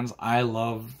Radlands. I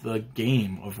love the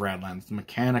game of Radlands.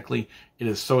 Mechanically, it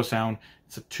is so sound.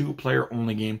 It's a 2-player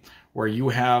only game where you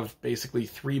have basically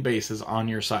 3 bases on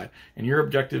your side. And your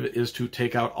objective is to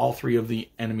take out all 3 of the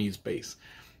enemy's base.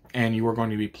 And you are going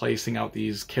to be placing out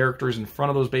these characters in front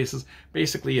of those bases,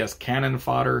 basically as cannon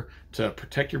fodder to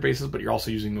protect your bases, but you're also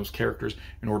using those characters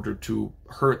in order to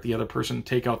hurt the other person,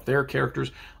 take out their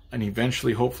characters, and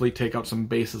eventually, hopefully, take out some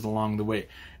bases along the way.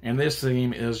 And this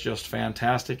game is just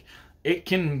fantastic. It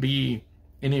can be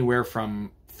anywhere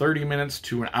from 30 minutes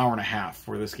to an hour and a half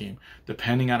for this game,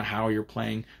 depending on how you're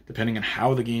playing, depending on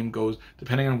how the game goes,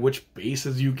 depending on which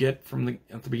bases you get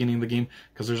at the beginning of the game,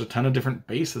 because there's a ton of different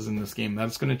bases in this game.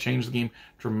 That's going to change the game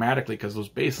dramatically, because those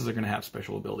bases are going to have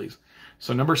special abilities.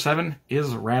 So number 7 is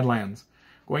Radlands.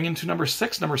 Going into number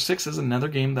 6. Number 6 is another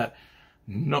game that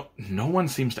no one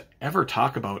seems to ever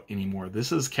talk about anymore.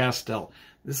 This is Castel.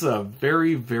 This is a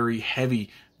very, very heavy,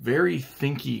 very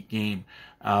thinky game,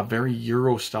 very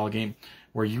Euro-style game,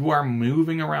 where you are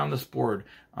moving around this board,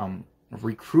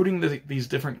 recruiting these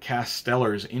different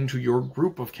Castellers into your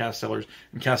group of Castellers.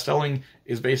 And Castelling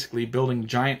is basically building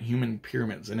giant human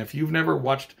pyramids. And if you've never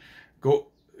watched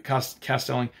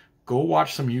Castelling, go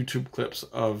watch some YouTube clips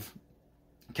of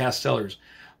Castellers,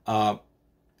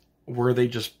 where they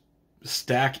just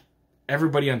stack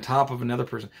everybody on top of another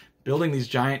person, building these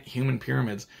giant human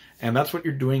pyramids. And that's what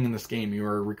you're doing in this game. You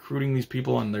are recruiting these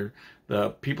people, and the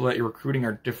people that you're recruiting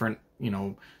are different,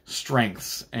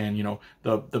 strengths. And,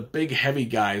 the big heavy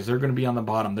guys, they're going to be on the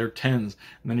bottom. They're 10s. And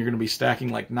then you're going to be stacking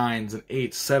like 9s and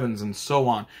 8s, 7s, and so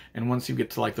on. And once you get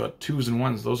to like the 2s and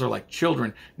 1s, those are like children.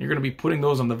 And you're going to be putting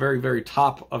those on the very, very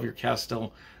top of your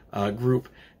Castel group.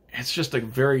 It's just a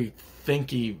very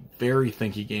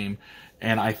thinky game.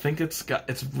 And I think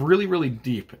it's really, really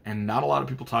deep, and not a lot of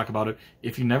people talk about it.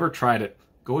 If you never tried it,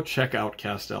 go check out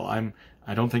Castel.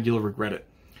 I don't think you'll regret it.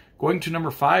 Going to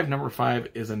number 5. Number 5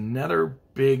 is another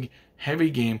big, heavy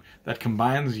game that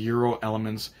combines Euro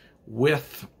elements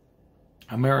with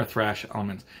Ameritrash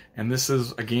elements. And this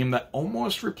is a game that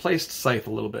almost replaced Scythe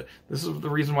a little bit. This is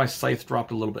the reason why Scythe dropped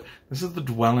a little bit. This is the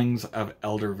Dwellings of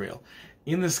Eldervale.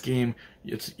 In this game,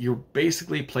 you're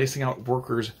basically placing out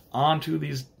workers onto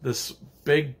this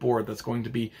big board that's going to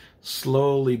be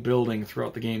slowly building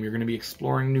throughout the game. You're going to be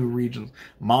exploring new regions.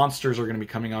 Monsters are going to be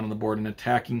coming out on the board and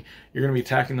attacking. You're going to be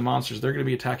attacking the monsters. They're going to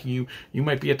be attacking you. You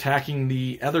might be attacking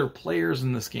the other players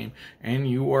in this game. And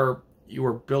you are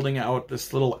building out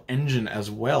this little engine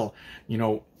as well.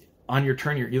 On your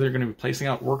turn, you're either going to be placing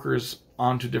out workers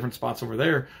onto different spots over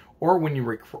there, or when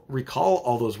you recall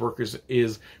all those workers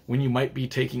is when you might be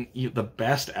taking the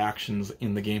best actions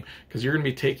in the game, because you're going to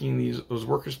be taking those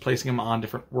workers, placing them on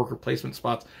different worker placement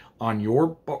spots on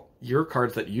your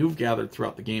cards that you've gathered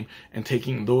throughout the game, and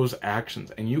taking those actions.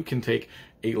 And you can take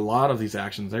a lot of these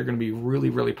actions. They're going to be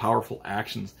really, really powerful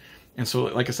actions. And so,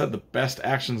 like I said, the best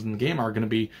actions in the game are going to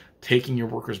be taking your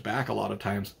workers back a lot of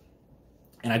times.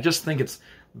 And I just think it's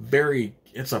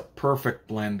a perfect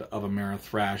blend of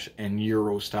Ameritrash and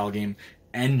Euro-style game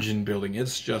engine building.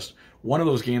 It's just one of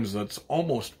those games that's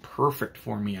almost perfect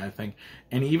for me, I think.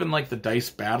 And even like the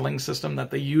dice battling system that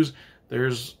they use,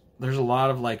 there's a lot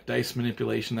of like dice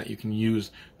manipulation that you can use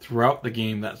throughout the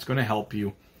game that's going to help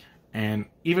you. And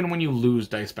even when you lose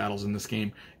dice battles in this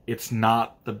game, it's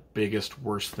not the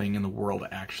worst thing in the world,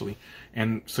 actually.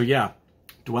 And so, yeah,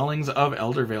 Dwellings of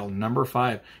Eldervale, number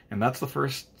 5. And that's the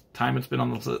first time it's been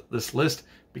on this list,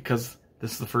 because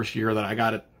this is the first year that I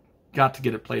got to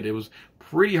get it played. It was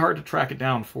pretty hard to track it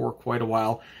down for quite a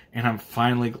while, and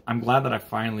I'm glad that I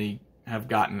finally have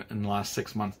gotten it in the last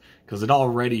 6 months, because it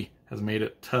already has made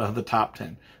it to the top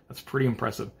 10. That's pretty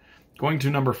impressive. Going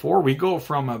to number 4, we go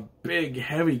from a big,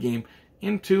 heavy game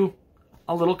into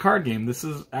a little card game. This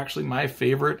is actually my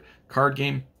favorite card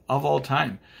game of all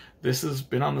time. This has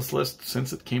been on this list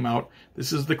since it came out.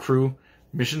 This is The Crew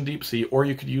Mission Deep Sea, or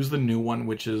you could use the new one,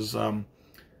 which is,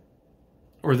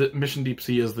 or the Mission Deep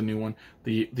Sea is the new one.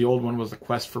 The old one was the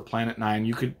Quest for Planet 9.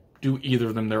 You could do either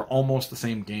of them. They're almost the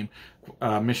same game.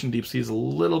 Mission Deep Sea is a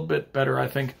little bit better, I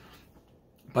think,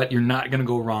 but you're not going to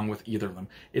go wrong with either of them.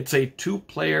 It's a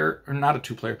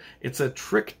it's a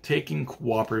trick-taking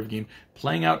cooperative game,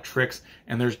 playing out tricks,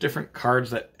 and there's different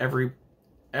cards that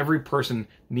every person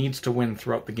needs to win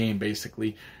throughout the game,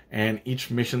 basically. And each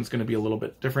mission's going to be a little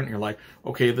bit different. You're like,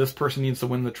 okay, this person needs to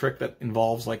win the trick that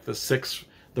involves like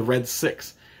the red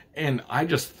 6. And I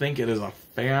just think it is a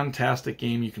fantastic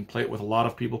game. You can play it with a lot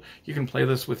of people. You can play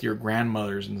this with your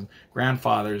grandmothers and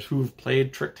grandfathers who've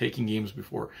played trick-taking games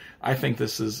before. I think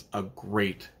this is a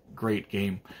great, great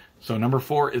game. So number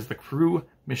 4 is The Crew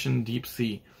Mission Deep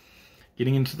Sea.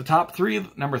 Getting into the top 3,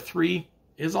 number 3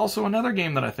 is also another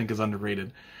game that I think is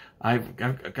underrated. I've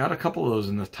got a couple of those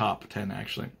in the top 10,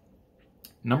 actually.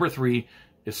 Number 3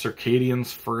 is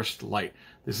Circadian's First Light.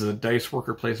 This is a dice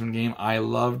worker placement game. I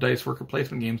love dice worker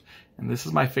placement games, and this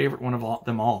is my favorite one of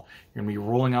them all. You're going to be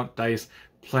rolling out dice,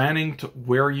 planning to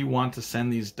where you want to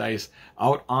send these dice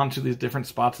out onto these different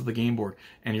spots of the game board,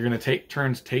 and you're going to take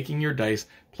turns taking your dice,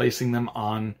 placing them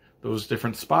on those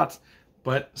different spots.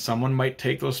 But someone might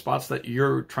take those spots that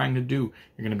you're trying to do.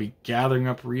 You're going to be gathering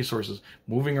up resources,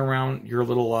 moving around your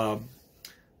little,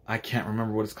 I can't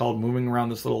remember what it's called, moving around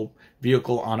this little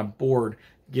vehicle on a board,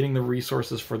 getting the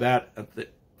resources for that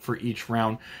for each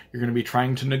round. You're going to be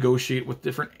trying to negotiate with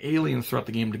different aliens throughout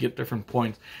the game to get different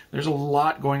points. There's a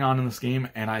lot going on in this game,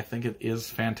 and I think it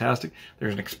is fantastic.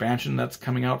 There's an expansion that's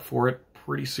coming out for it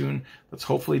pretty soon, that's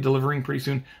hopefully delivering pretty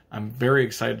soon. I'm very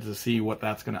excited to see what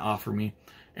that's going to offer me.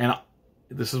 And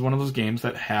this is one of those games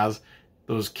that has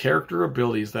those character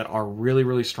abilities that are really,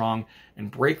 really strong and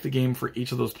break the game for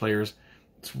each of those players.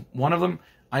 It's one of them.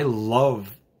 I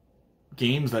love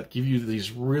games that give you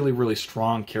these really, really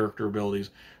strong character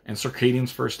abilities, and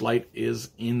Circadian's First Light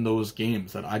is in those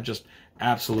games that I just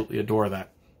absolutely adore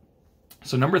that.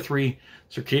 So number 3,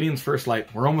 Circadian's First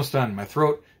Light. We're almost done. My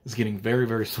throat is getting very,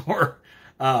 very sore.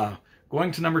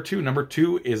 Going to number 2. Number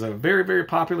 2 is a very, very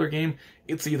popular game.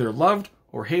 It's either loved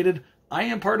or hated. I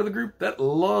am part of the group that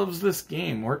loves this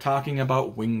game. We're talking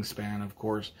about Wingspan, of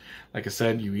course. Like I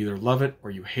said, you either love it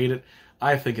or you hate it.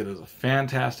 I think it is a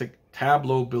fantastic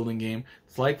tableau building game.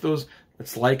 It's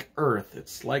like Earth.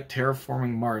 It's like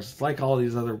Terraforming Mars. It's like all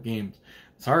these other games.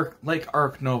 It's like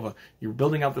Ark Nova. You're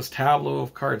building out this tableau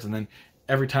of cards, and then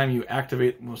every time you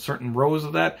activate certain rows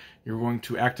of that, you're going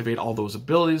to activate all those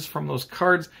abilities from those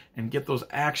cards and get those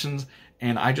actions.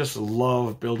 And I just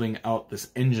love building out this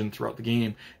engine throughout the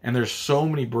game. And there's so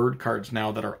many bird cards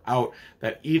now that are out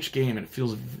that each game, it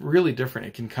feels really different.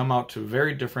 It can come out to a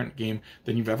very different game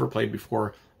than you've ever played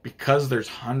before, because there's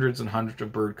hundreds and hundreds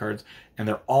of bird cards, and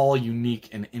they're all unique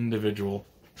and individual.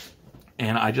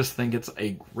 And I just think it's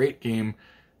a great game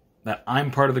that I'm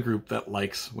part of the group that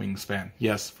likes Wingspan.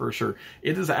 Yes, for sure.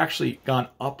 It has actually gone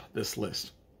up this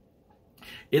list.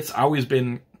 It's always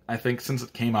been, I think, since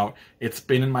it came out, it's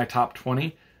been in my top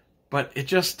 20. But it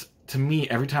just, to me,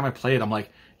 every time I play it, I'm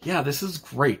like, yeah, this is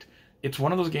great. It's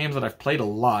one of those games that I've played a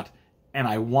lot, and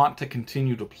I want to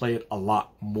continue to play it a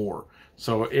lot more.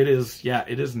 So it is, yeah,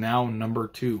 it is now number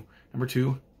 2. Number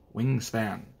 2,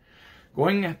 Wingspan.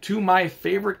 Going to my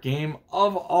favorite game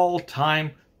of all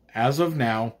time, as of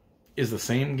now, is the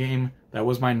same game that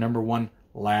was my number 1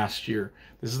 last year.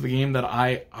 This is the game that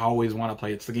I always want to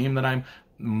play. It's the game that I'm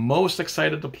most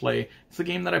excited to play. It's the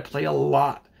game that I play a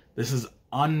lot. This is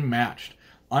Unmatched.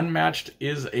 Unmatched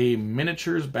is a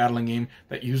miniatures battling game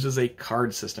that uses a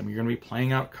card system. You're going to be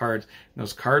playing out cards, and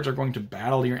those cards are going to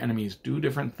battle your enemies, do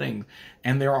different things,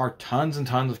 and there are tons and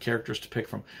tons of characters to pick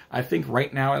from. I think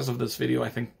right now, as of this video, I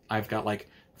think I've got like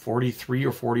 43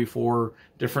 or 44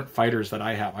 different fighters that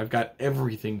I have. I've got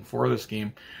everything for this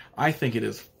game. I think it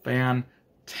is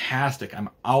fantastic. I'm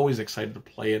always excited to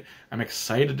play it. I'm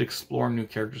excited to explore new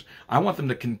characters. I want them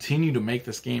to continue to make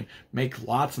this game, make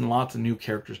lots and lots of new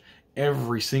characters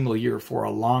every single year for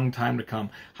a long time to come.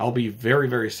 I'll be very,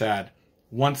 very sad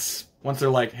once they're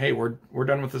like, hey, we're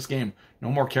done with this game,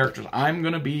 no more characters. I'm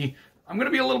gonna be a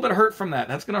little bit hurt from that.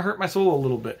 That's gonna hurt my soul a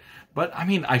little bit. But I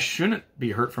mean, I shouldn't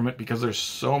be hurt from it, because there's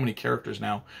so many characters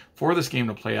now for this game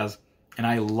to play as, and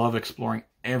I love exploring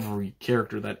every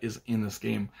character that is in this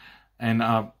game. And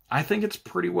I think it's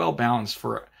pretty well balanced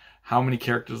for how many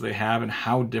characters they have and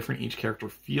how different each character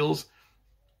feels.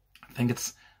 I think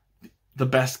it's the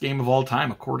best game of all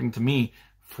time, according to me,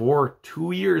 for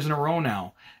 2 years in a row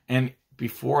now. And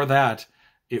before that,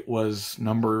 it was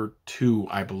number 2,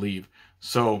 I believe.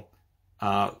 So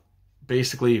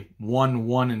basically 1,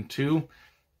 1, and 2.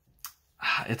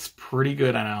 It's pretty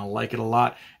good, and I like it a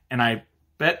lot. And I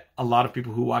bet a lot of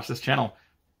people who watch this channel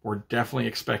were definitely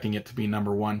expecting it to be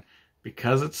number 1,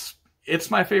 because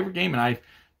it's my favorite game, and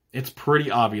it's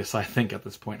pretty obvious, I think, at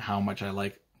this point, how much I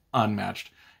like Unmatched.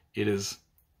 It's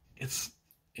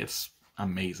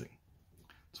amazing.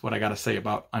 That's what I got to say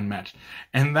about Unmatched.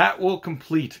 And that will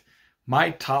complete my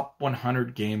top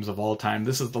 100 games of all time.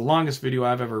 This is the longest video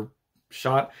I've ever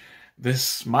shot.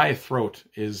 My throat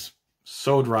is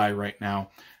so dry right now.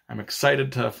 I'm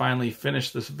excited to finally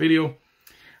finish this video.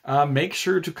 Make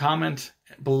sure to comment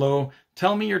below.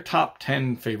 Tell me your top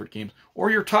 10 favorite games, or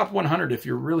your top 100 if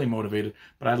you're really motivated.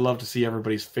 But I'd love to see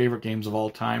everybody's favorite games of all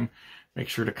time. Make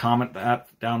sure to comment that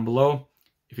down below.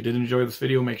 If you did enjoy this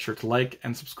video, make sure to like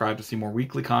and subscribe to see more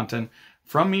weekly content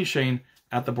from me, Shane,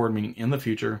 at the board meeting in the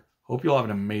future. Hope you all have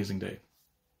an amazing day.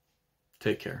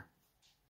 Take care.